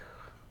book.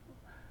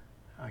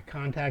 I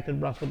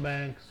contacted Russell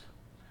Banks,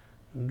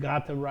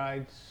 got the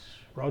rights,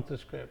 wrote the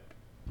script,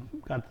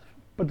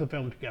 put the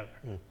film together.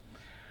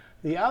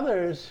 The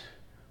others,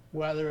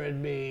 whether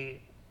it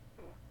be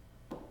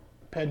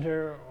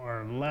Pinter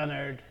or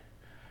Leonard,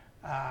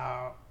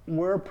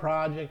 were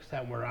projects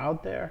that were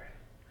out there,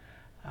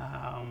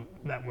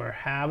 that were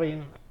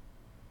having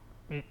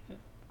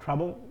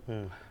trouble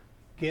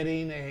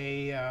getting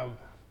a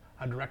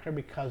director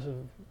because of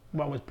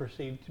what was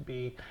perceived to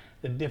be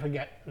the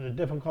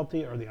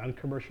difficulty or the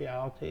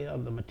uncommerciality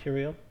of the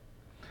material,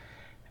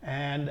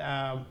 and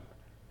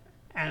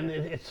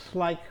it's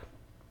like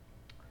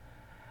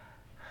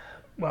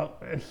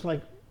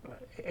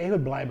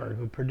Ehud Bleiberg,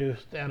 who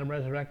produced Adam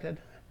Resurrected.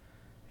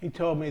 He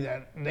told me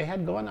that they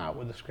had gone out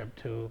with the script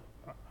to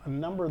a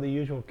number of the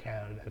usual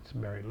candidates: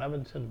 Barry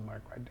Levinson,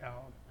 Mark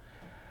Rydell,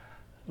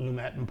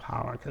 Lumet, and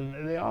Pollock,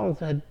 and they all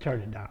had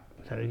turned it down.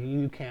 Said,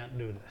 "You can't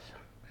do this.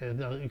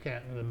 You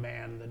can't. The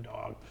man, the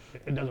dog.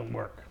 It doesn't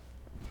work."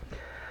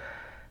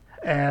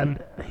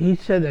 And he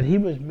said that he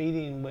was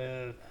meeting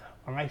with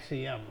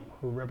ICM,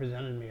 who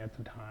represented me at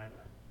the time,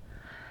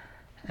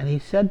 and he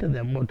said to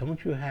them, "Well,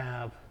 don't you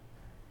have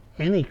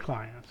any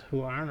clients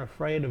who aren't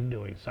afraid of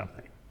doing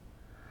something?"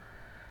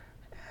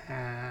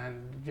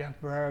 And Jeff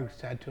Berg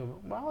said to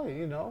him,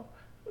 "Well,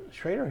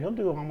 Schrader, he'll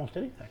do almost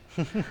anything."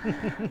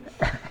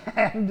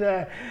 and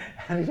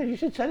he said, "You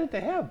should send it to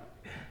him.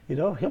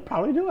 He'll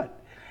probably do it."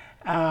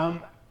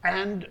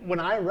 And when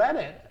I read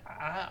it,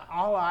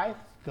 all I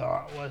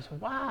thought was,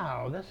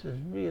 wow, this is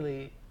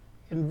really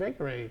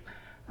invigorating.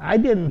 I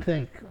didn't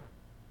think,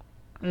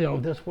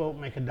 this won't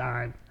make a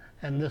dime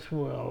and this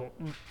will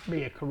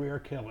be a career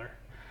killer.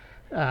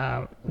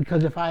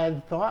 Because if I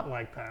had thought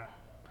like that,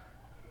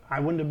 I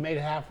wouldn't have made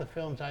half the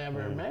films I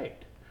ever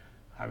made.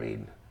 I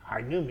mean,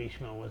 I knew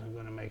MISHIMA wasn't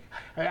going to make.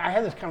 I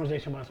had this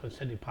conversation once with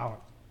Sidney Pollack,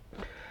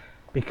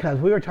 because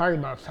we were talking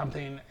about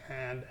something,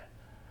 and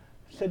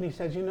Sidney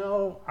says, he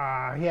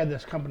had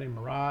this company,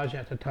 Mirage,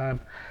 at the time,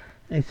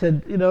 and he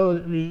said, the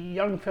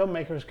young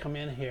filmmakers come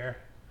in here,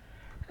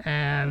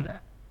 and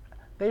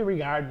they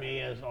regard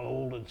me as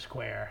old and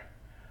square,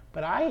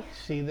 but I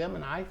see them,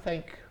 and I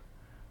think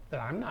that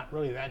I'm not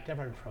really that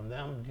different from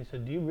them. He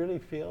said, "Do you really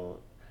feel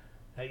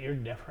that you're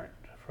different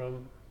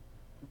from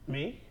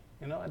me,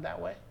 in that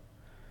way?"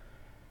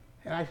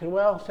 And I said,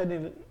 "Well,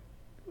 Sidney,"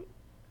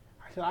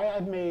 I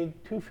had made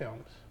 2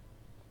 films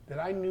that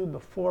I knew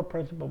before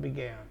Principal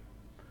began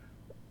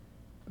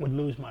would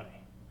lose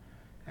money.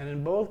 And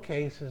in both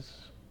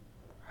cases,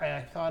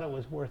 I thought it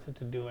was worth it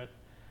to do it,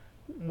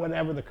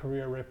 whatever the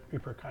career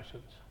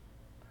repercussions.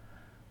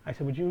 I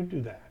said, "Would you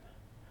do that?"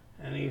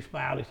 And he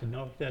smiled. He said,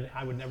 "No," he said,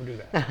 "I would never do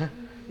that."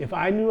 If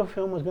I knew a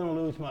film was going to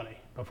lose money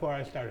before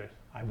I started,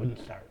 I wouldn't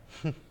start.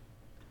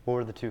 What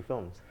were the 2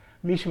 films?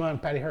 MISHIMA and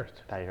Patty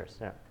Hearst. Patty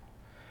Hearst, yeah.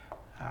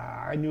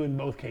 I knew in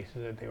both cases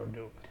that they were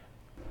doomed.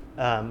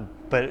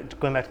 But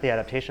going back to the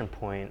adaptation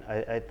point,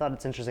 I thought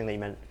it's interesting that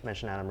you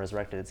mentioned Adam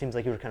Resurrected. It seems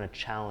like you were kind of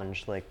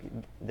challenged, like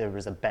there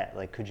was a bet,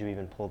 like could you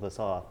even pull this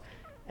off?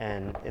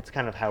 And it's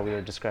kind of how we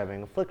were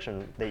describing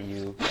Affliction, that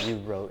you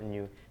wrote and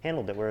you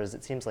handled it, whereas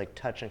it seems like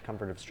Touch and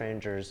Comfort of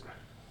Strangers,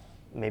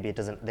 maybe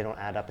they don't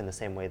add up in the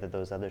same way that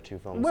those other 2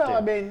 films do. Well,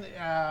 I mean,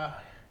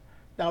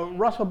 now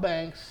Russell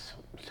Banks'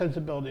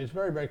 sensibility is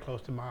very, very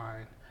close to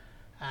mine,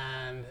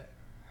 and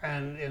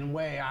in a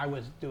way I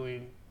was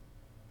doing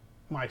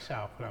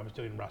myself when I was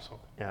doing Russell.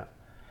 Yeah.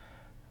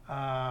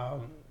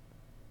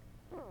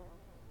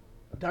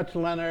 Dutch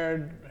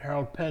Leonard,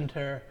 Harold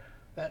Pinter,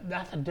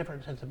 that's a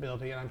different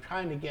sensibility, and I'm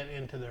trying to get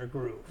into their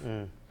groove.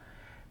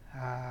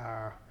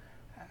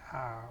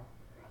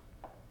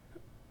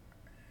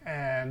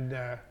 And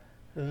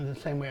in the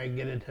same way I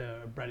get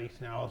into Bret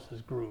Easton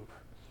Ellis's groove.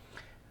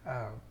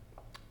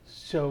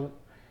 So,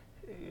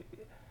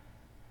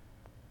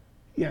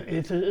 yeah,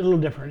 it's a little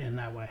different in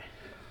that way.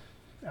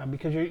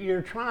 Because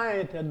you're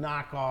trying to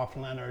knock off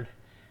Leonard,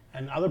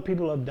 and other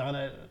people have done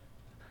it.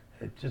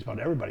 Just about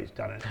everybody's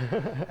done it,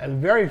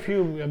 and very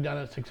few have done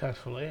it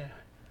successfully.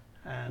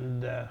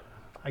 And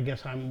I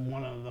guess I'm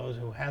one of those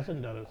who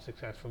hasn't done it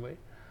successfully.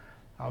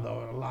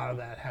 Although a lot of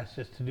that has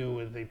just to do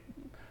with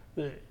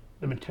the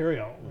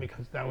material,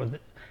 because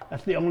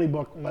that's the only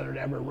book Leonard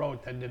ever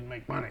wrote that didn't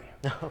make money.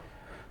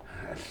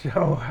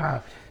 So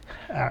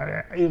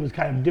he was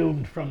kind of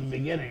doomed from the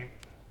beginning.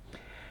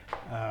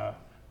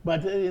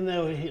 But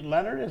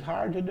Leonard is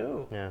hard to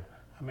do. Yeah.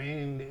 I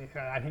mean,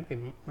 I think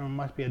there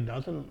must be a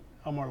dozen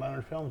Elmore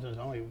Leonard films. There's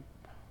only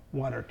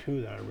one or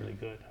two that are really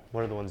good.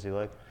 What are the ones you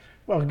like?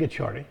 Well, Get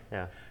Shorty.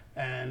 Yeah.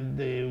 And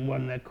the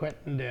one that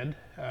Quentin did,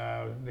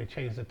 they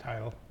changed the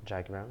title.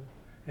 Jackie Brown?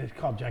 It's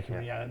called Jackie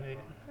Brown. Yeah.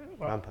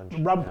 Rum Punch.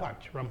 Rum Yeah.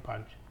 Punch. Rum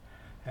Punch.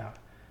 Yeah.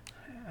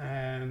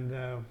 And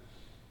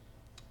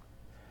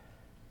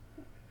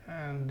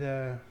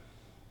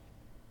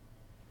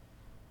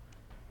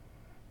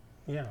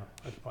yeah,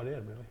 that's about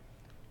it, really.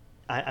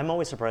 I'm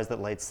always surprised that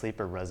Light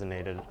Sleeper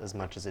resonated as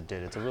much as it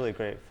did. It's a really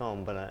great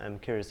film, but I'm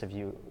curious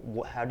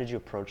how did you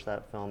approach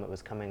that film? It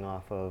was coming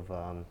off of,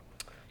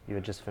 you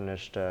had just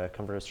finished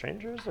Comfort of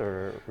Strangers,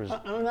 or was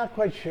I'm not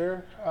quite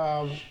sure.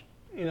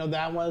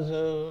 That was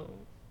a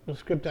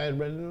script I had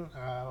written,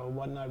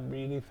 one I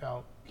really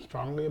felt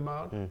strongly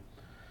about.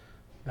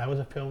 That was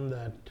a film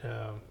that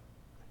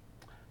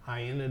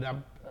I ended up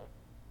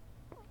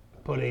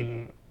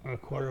putting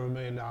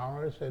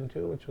 $250,000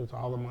 into, which was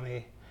all the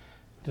money,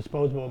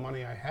 disposable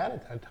money I had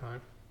at that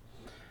time.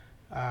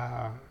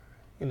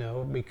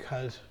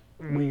 Because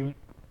we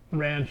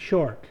ran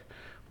short.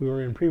 We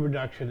were in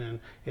pre-production, and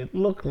it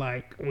looked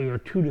like we were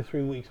 2 to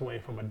 3 weeks away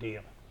from a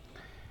deal.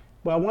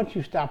 Well, once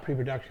you stop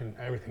pre-production,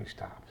 everything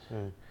stops.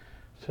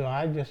 So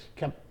I just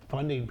kept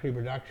funding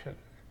pre-production,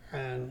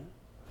 and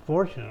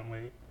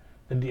fortunately,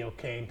 the deal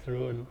came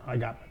through, and I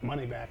got my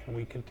money back, and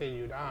we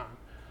continued on.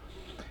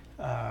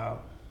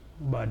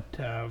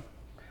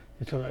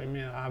 So I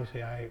mean,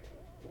 obviously, I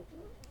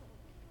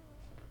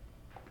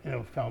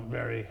felt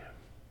very,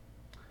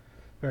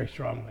 very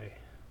strongly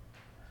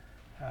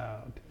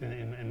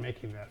in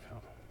making that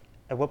film.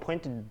 At what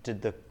point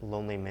did the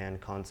lonely man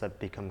concept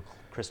become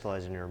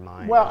crystallized in your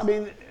mind? Well, I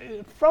mean,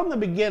 from the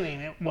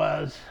beginning, it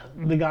was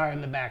the guy in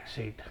the back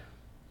seat.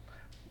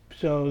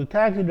 So the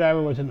taxi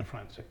driver was in the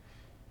front seat.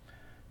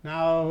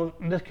 Now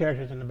this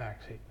character's in the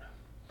back seat,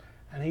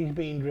 and he's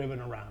being driven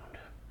around.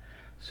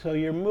 So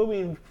you're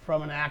moving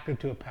from an actor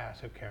to a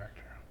passive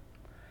character,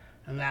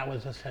 and that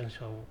was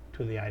essential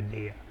to the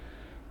idea.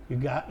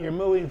 You're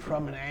moving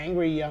from an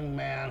angry young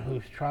man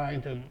who's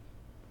trying to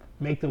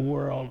make the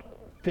world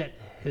fit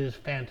his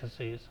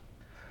fantasies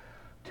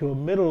to a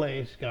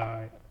middle-aged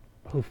guy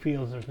who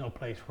feels there's no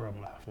place for him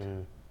left.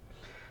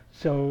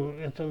 So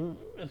it's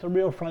a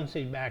real front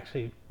seat, back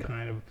seat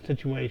kind of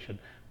situation,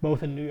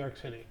 both in New York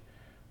City,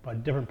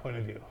 but different point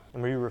of view.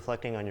 And were you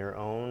reflecting on your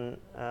own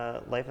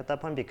life at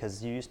that point?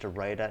 Because you used to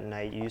write at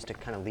night, you used to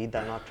kind of lead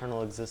that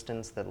nocturnal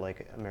existence that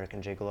like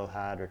American Gigolo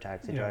had, or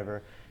Taxi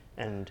Driver,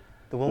 and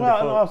the Willem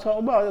Dafoe.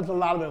 There's a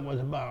lot of it was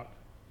about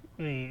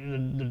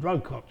the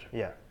drug culture.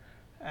 Yeah.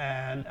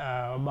 And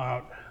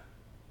about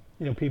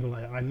people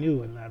I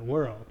knew in that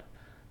world.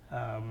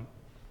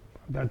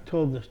 I've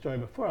told this story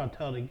before, I'll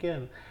tell it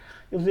again.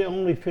 It was the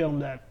only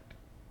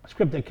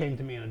script that came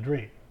to me in a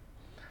dream,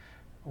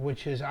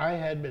 which is I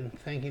had been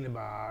thinking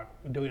about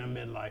doing a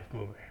midlife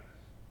movie.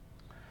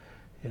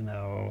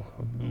 A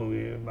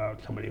movie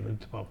about somebody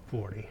who's about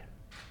 40.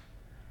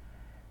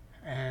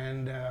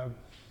 And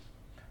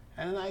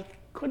I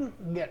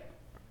couldn't get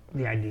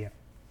the idea.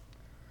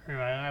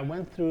 I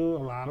went through a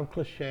lot of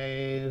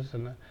cliches,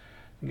 and the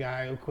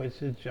guy who quits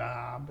his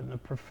job, and the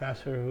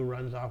professor who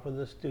runs off with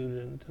a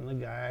student, and the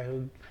guy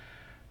who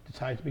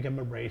decides to become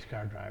a race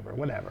car driver,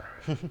 whatever.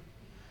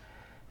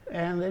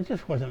 And it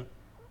just wasn't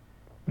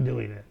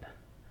doing it.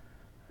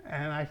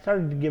 And I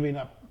started giving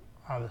up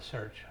on the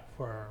search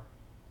for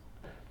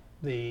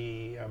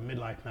the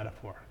midlife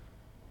metaphor.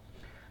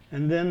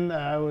 And then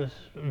I was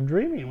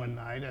dreaming one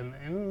night, and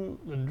in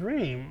the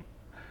dream,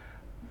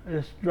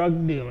 this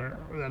drug dealer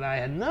that I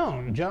had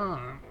known,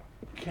 John,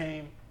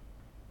 came.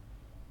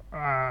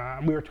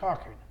 We were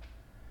talking,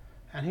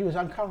 and he was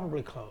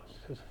uncomfortably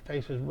close. His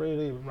face was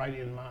really right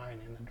in mine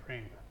in the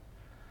dream.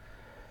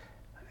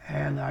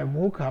 And I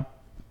woke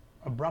up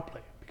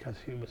abruptly because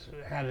he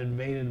had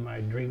invaded my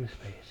dream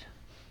space.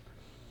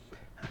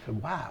 I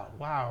said, wow,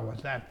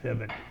 was that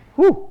vivid.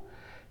 Whew!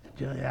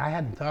 I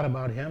hadn't thought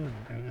about him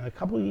in a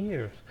couple of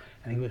years,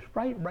 and he was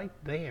right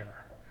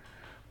there.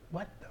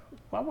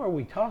 What were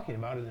we talking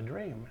about in the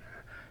dream?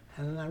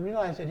 And then I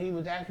realized that he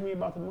was asking me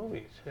about the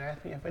movies. He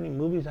asked me if any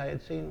movies I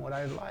had seen, what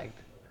I liked.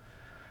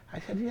 I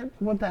said, yeah,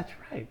 well, that's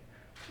right.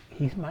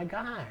 He's my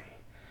guy.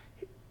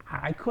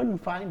 I couldn't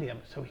find him,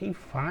 so he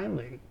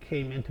finally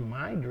came into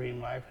my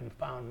dream life and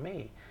found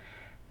me,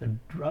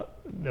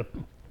 the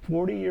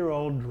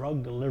 40-year-old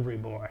drug delivery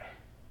boy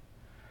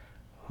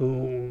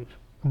whose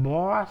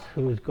boss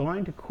who is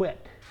going to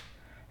quit,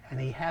 and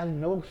he has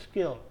no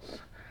skills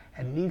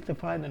and needs to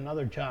find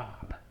another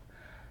job.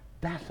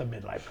 That's a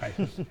midlife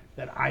crisis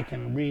that I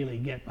can really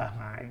get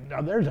behind.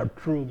 Now, there's a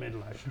true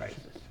midlife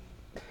crisis,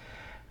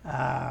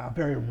 a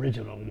very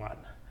original one.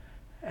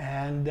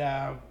 And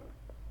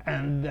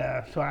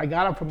so I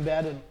got up from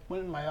bed and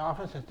went in my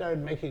office and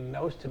started making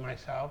notes to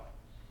myself.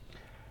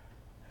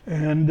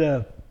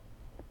 And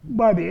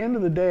by the end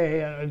of the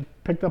day, I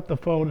picked up the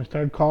phone and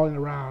started calling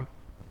around.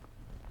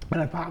 And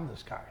I found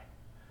this guy.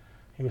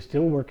 He was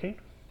still working.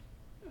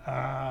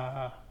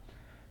 And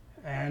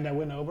I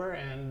went over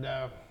and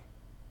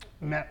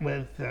met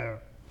with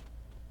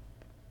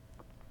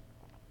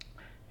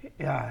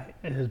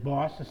his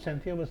boss,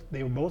 Cynthia.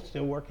 They were both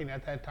still working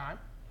at that time.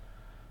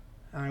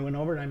 And I went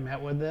over and I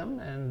met with them,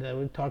 and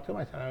we talked to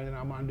them. I said,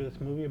 I want to do this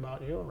movie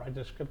about you, write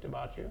this script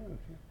about you.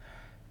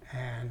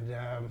 And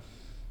then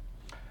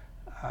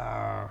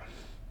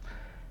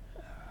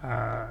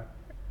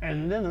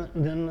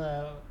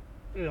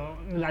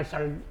I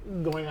started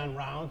going on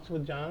rounds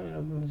with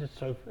John, just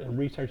sort of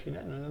researching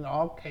it, and it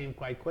all came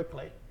quite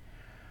quickly.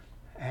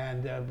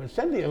 And but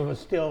Cynthia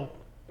was still,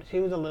 she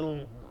was a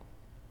little,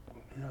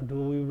 do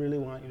we really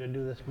want you to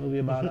do this movie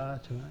about us?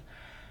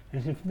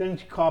 And then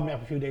she called me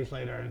up a few days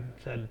later and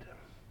said,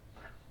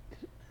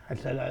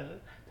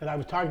 that I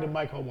was talking to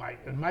Michael White.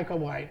 And Michael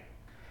White,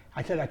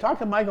 I said, I talked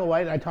to Michael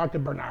White and I talked to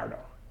Bernardo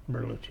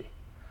Berlucci.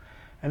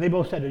 And they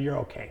both said that you're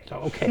okay, so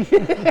okay.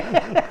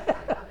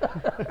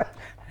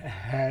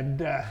 And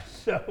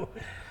so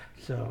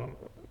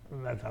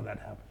that's how that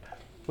happened.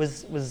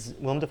 Was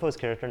Willem Dafoe's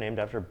character named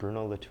after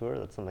Bruno Latour?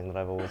 That's something that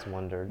I've always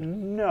wondered.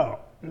 No,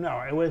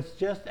 it was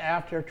just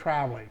after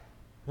traveling.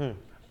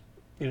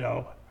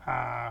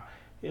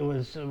 It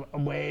was a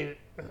way,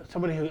 a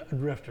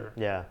drifter.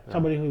 Yeah.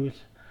 Somebody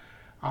who's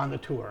on the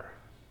tour.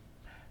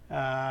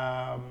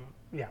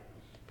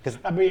 Because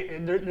I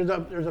mean,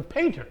 there's a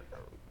painter,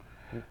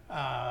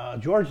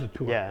 George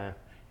Latour. Yeah.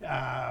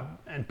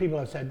 And people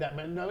have said that,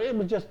 but no, it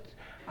was just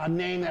a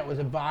name that was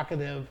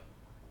evocative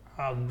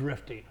of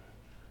drifting.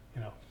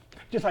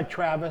 Just like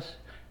Travis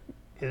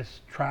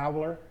is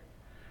traveler,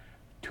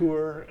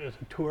 tour is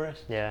a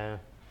tourist. Yeah.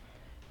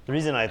 The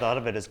reason I thought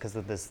of it is because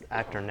of this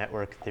actor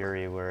network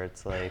theory where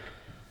it's like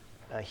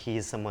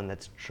he's someone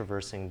that's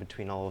traversing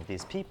between all of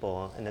these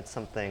people, and it's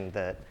something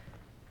that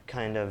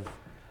kind of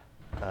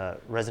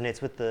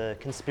resonates with the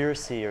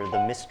conspiracy or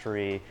the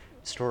mystery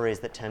stories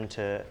that tend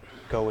to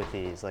go with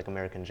these, like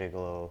American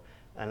Gigolo.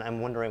 And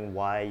I'm wondering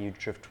why you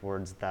drift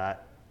towards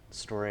that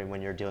story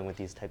when you're dealing with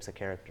these types of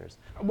characters.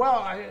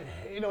 Well,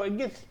 it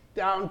gets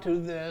down to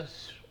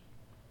this,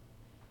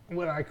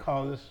 what I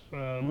call this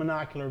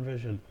monocular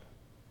vision,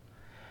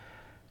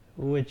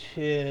 which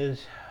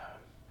is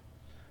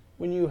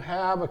when you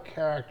have a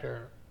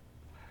character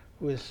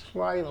who is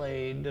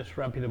slightly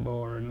disreputable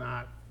or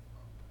not,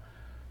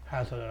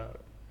 has a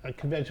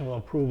conventional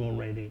approval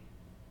rating,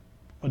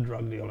 a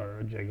drug dealer,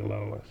 a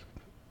gigolo,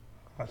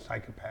 a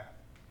psychopath.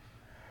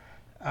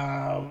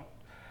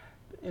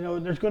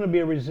 There's going to be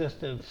a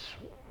resistance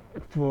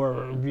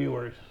for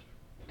viewers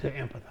to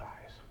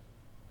empathize.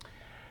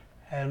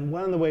 And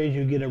one of the ways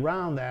you get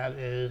around that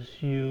is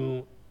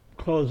you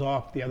close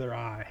off the other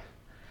eye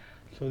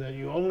so that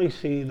you only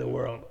see the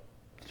world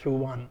through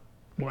one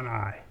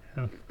eye,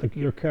 and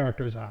your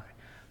character's eye.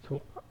 So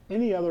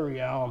any other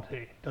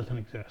reality doesn't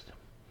exist.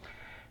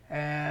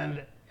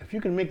 And if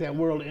you can make that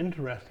world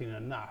interesting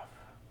enough,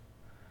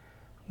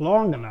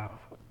 long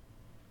enough,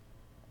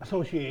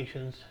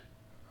 associations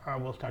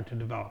will start to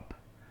develop.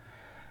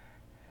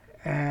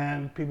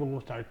 And people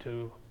will start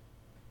to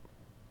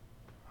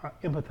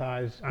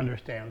empathize,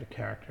 understand the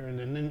character,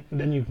 and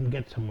then you can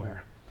get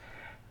somewhere.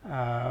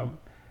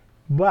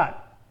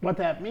 But what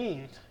that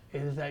means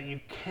is that you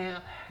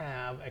can't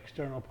have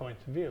external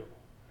points of view.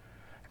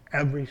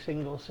 Every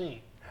single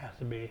scene has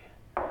to be,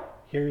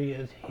 here he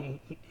is,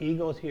 he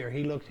goes here,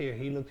 he looks here,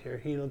 he looks here,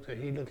 he looks here,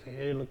 he looks here,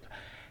 he looks.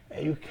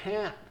 You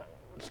can't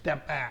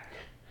step back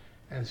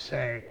and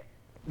say,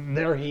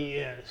 there he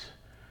is,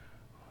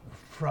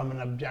 from an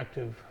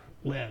objective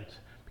lens.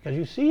 Because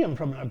you see him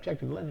from an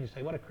objective lens, you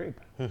say, what a creep.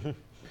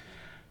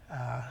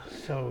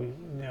 So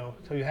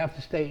you have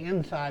to stay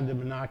inside the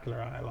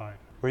monocular eye line.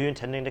 Were you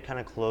intending to kind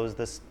of close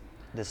this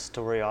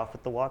story off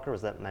with the Walker?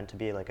 Was that meant to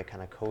be like a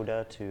kind of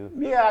coda to?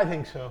 Yeah, I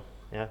think so.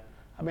 Yeah.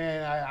 I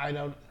mean,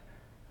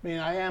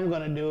 I am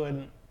going to do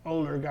an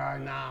older guy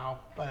now,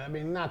 but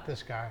not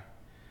this guy.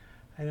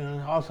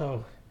 And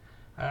also,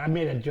 I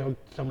made a joke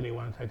to somebody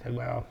once. I said,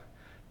 well,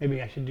 maybe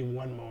I should do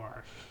one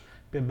more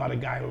about a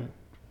guy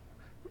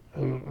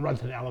who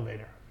runs an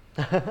elevator.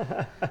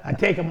 I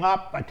take him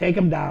up, I take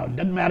him down,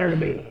 doesn't matter to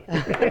me.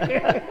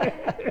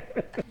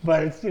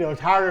 But it's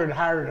harder and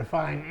harder to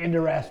find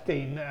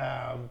interesting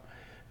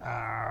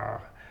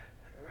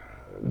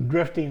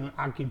drifting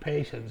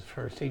occupations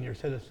for senior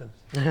citizens.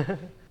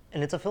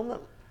 And it's a film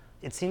that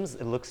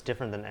it looks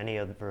different than any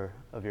other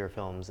of your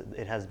films.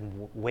 It has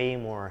way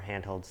more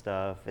handheld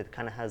stuff. It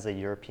kind of has a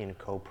European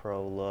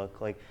co-pro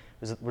look. Like,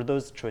 were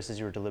those choices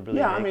you were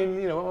deliberately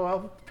making?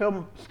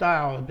 Film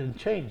style has been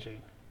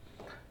changing,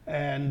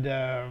 and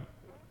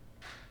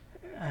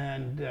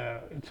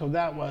so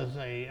that was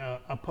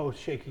a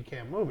post shaky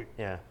cam movie.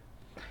 Yeah.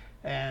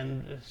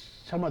 And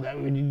some of that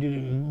we did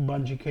doing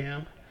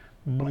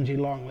bungee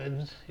long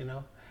lens.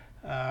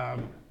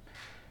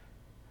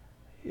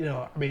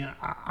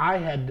 I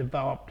had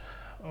developed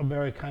a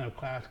very kind of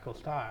classical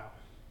style,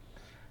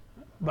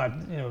 but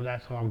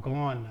that's all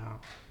gone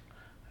now,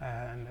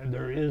 and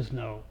there is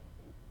no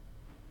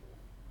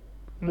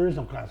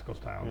classical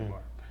style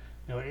anymore.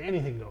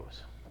 Anything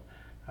goes.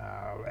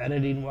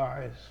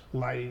 editing-wise,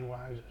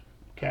 lighting-wise,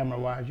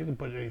 camera-wise. You can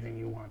put anything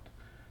you want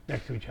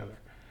next to each other.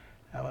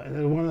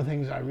 And one of the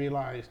things I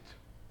realized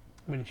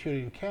when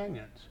shooting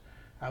canyons,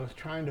 I was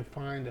trying to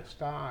find a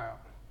style.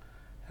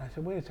 And I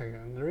said, wait a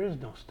second, there is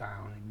no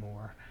style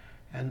anymore.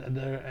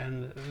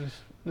 And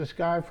this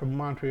guy from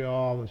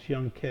Montreal, this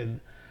young kid,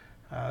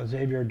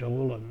 Xavier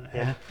Dolan,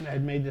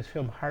 had made this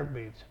film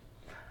Heartbeats.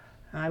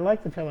 And I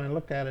liked the film, and I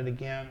looked at it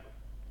again,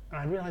 and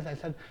I realized, I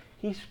said,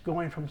 he's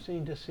going from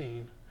scene to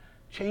scene,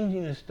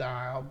 changing his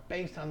style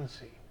based on the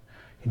scene.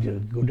 He did a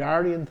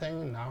Godardian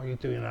thing, and now he's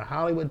doing a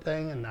Hollywood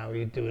thing, and now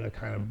he's doing a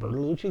kind of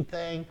Bertolucci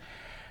thing.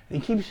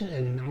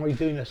 And now he's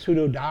doing a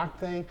pseudo-doc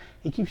thing.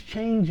 He keeps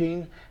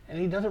changing, and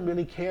he doesn't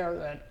really care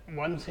that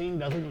one scene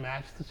doesn't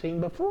match the scene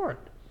before it.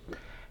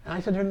 And I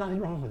said, there's nothing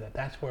wrong with it.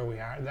 That's where we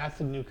are. That's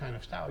the new kind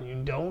of style. You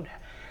don't,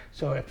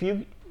 so if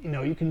you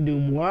can do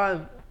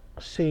one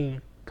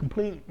scene,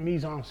 complete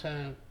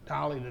mise-en-scène,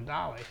 dolly to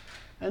dolly,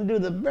 and do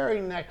the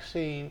very next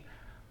scene,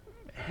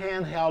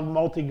 handheld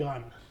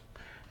multi-gun,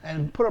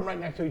 and put them right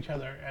next to each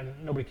other, and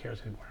nobody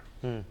cares anymore.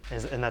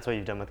 And that's what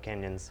you've done with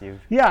canyons.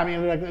 Yeah, I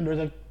mean, there's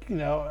a,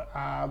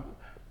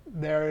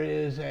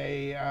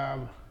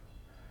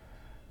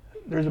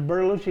 there's a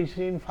Bertolucci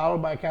scene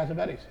followed by a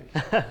Cassavetes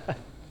scene.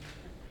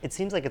 It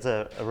seems like it's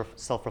a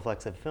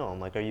self-reflexive film.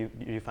 Like, are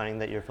you finding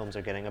that your films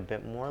are getting a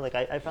bit more? Like,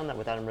 I found that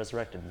with Adam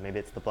Resurrected. Maybe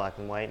it's the black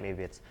and white.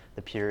 Maybe it's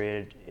the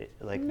period,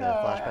 like the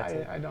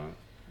flashbacks. I don't.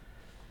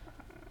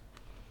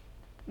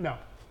 No.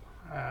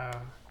 I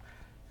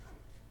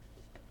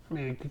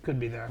mean, it could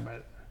be there,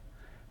 but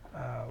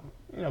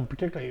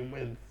particularly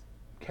with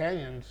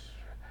canyons,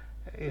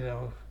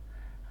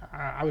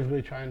 I was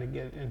really trying to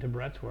get into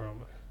Brett's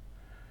world,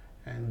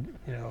 and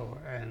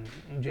and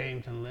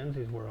James and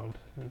Lindsay's world,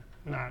 and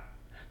not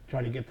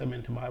try to get them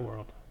into my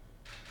world.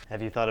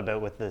 Have you thought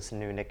about with this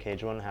new Nick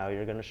Cage one how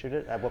you're going to shoot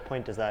it? At what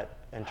point does that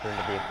enter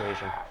into the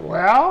equation?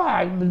 Well,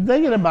 I've been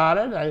thinking about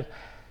it.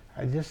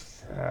 I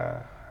just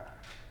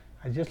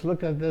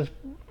looked at this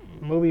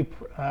movie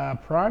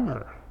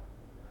Primer.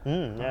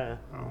 Yeah.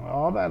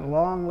 All that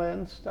long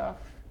lens stuff,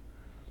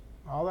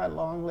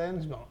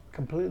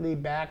 completely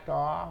backed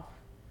off.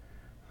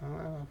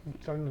 I'm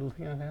starting to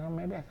think,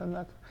 maybe I said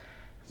that.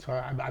 So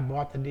I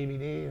bought the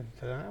DVD and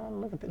said,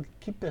 look at this,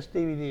 keep this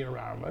DVD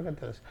around. Look at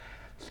this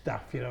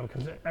stuff,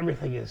 because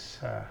everything is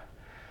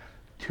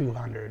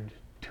 200,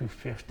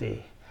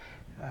 250.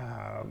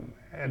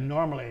 And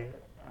normally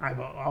I've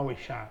always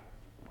shot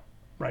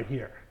right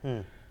here,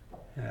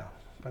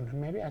 But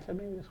maybe I said,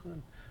 maybe this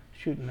one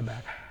shoot in the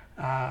back.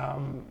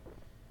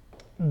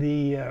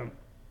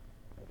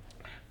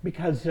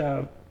 Because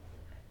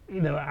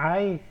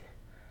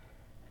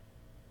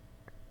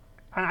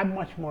I'm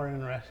much more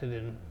interested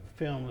in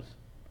films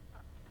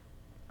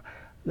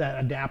that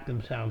adapt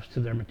themselves to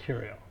their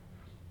material,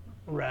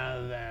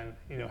 rather than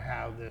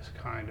have this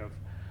kind of,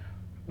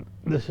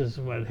 this is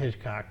what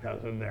Hitchcock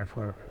does, and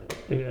therefore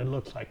it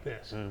looks like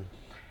this.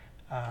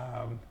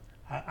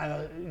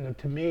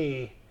 To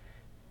me,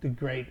 the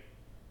great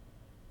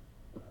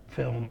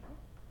film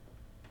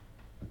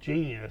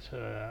genius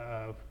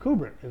of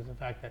Kubrick is the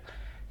fact that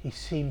he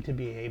seemed to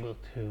be able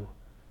to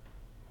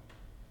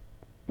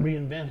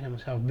reinvent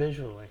himself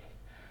visually.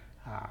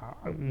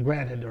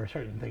 Granted, there are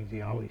certain things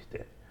he always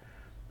did,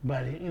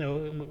 but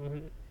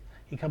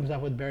he comes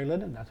up with Barry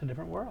Lyndon. That's a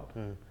different world,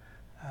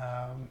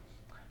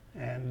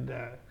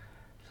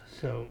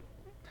 so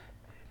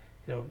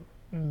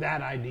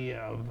that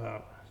idea of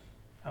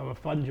a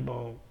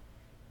fungible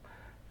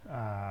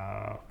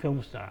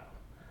film style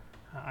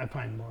I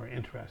find more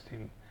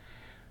interesting.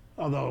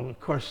 Although, of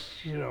course,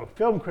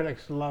 film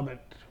critics love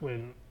it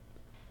when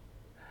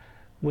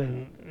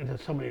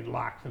somebody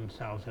locks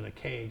themselves in a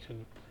cage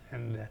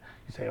and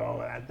you say,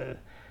 oh,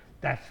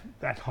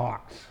 that's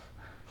Hawks.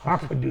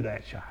 Hawks would do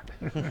that shot.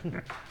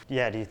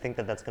 Yeah, do you think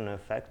that that's going to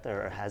affect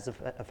or has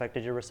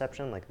affected your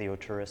reception, like the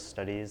auteurist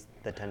studies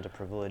that tend to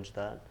privilege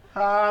that?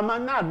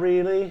 Not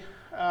really.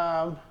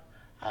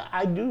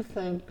 I do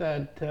think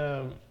that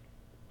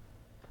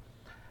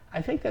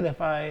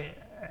if I,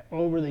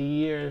 over the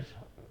years,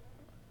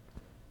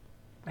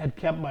 had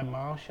kept my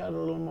mouth shut a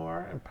little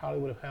more, it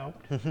probably would have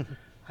helped.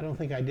 I don't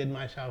think I did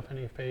myself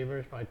any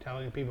favors by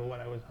telling people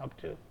what I was up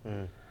to.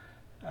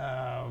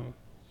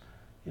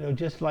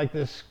 Just like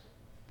this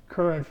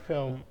current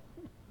film,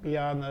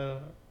 Beyond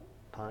the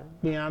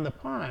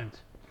Pines.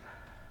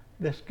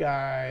 This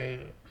guy,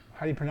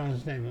 how do you pronounce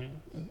his name?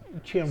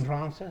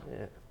 Chiam-Franca?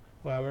 Yeah.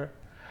 Whatever.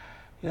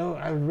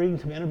 I was reading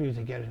some interviews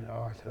again, and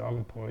I said,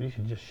 oh boy, you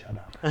should just shut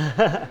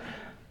up.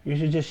 You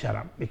should just shut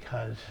up,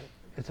 because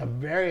it's a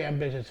very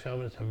ambitious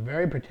film, it's a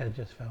very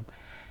pretentious film.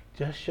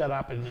 Just shut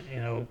up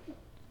and,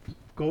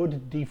 go to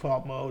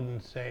default mode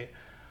and say,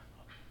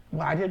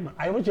 well,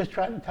 I was just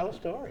trying to tell a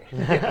story.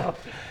 I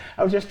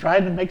was just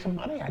trying to make some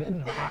money. I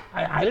didn't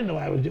know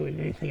I was doing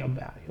anything of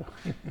value.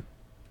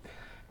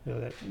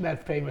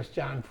 That famous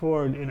John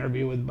Ford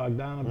interview with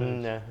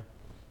Bogdanovich. Yeah.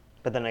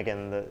 But then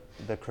again,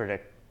 the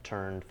critic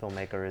turned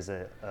filmmaker is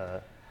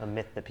a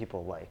myth that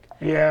people like.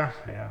 Yeah.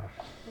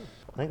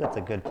 I think that's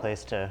a good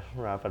place to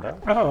wrap it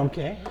up. Oh,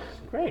 okay.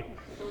 Great.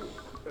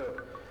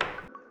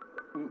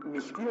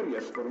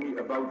 Mysterious for me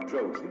about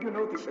jokes. Did you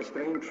notice a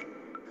strange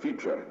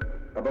feature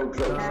about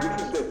jokes?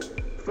 Which is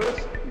that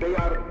first, they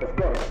are, of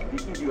course,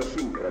 the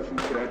idiosyncrasy,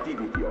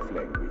 creativity of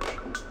language.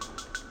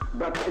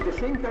 But at the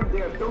same time,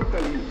 they are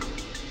totally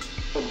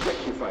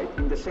objectified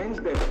in the sense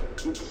that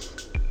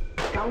it's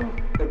count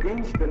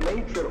against the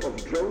nature of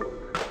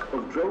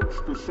jokes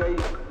to say,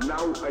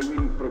 now I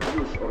will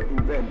produce or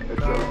invent a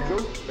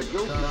joke. A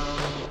joke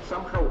is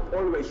somehow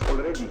always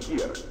already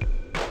here.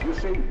 You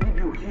say, did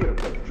you hear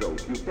that joke?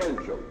 You tell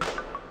jokes.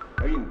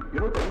 I mean, you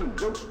know what I mean?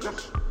 Jokes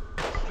just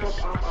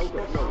pop up out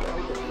of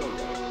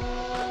nowhere.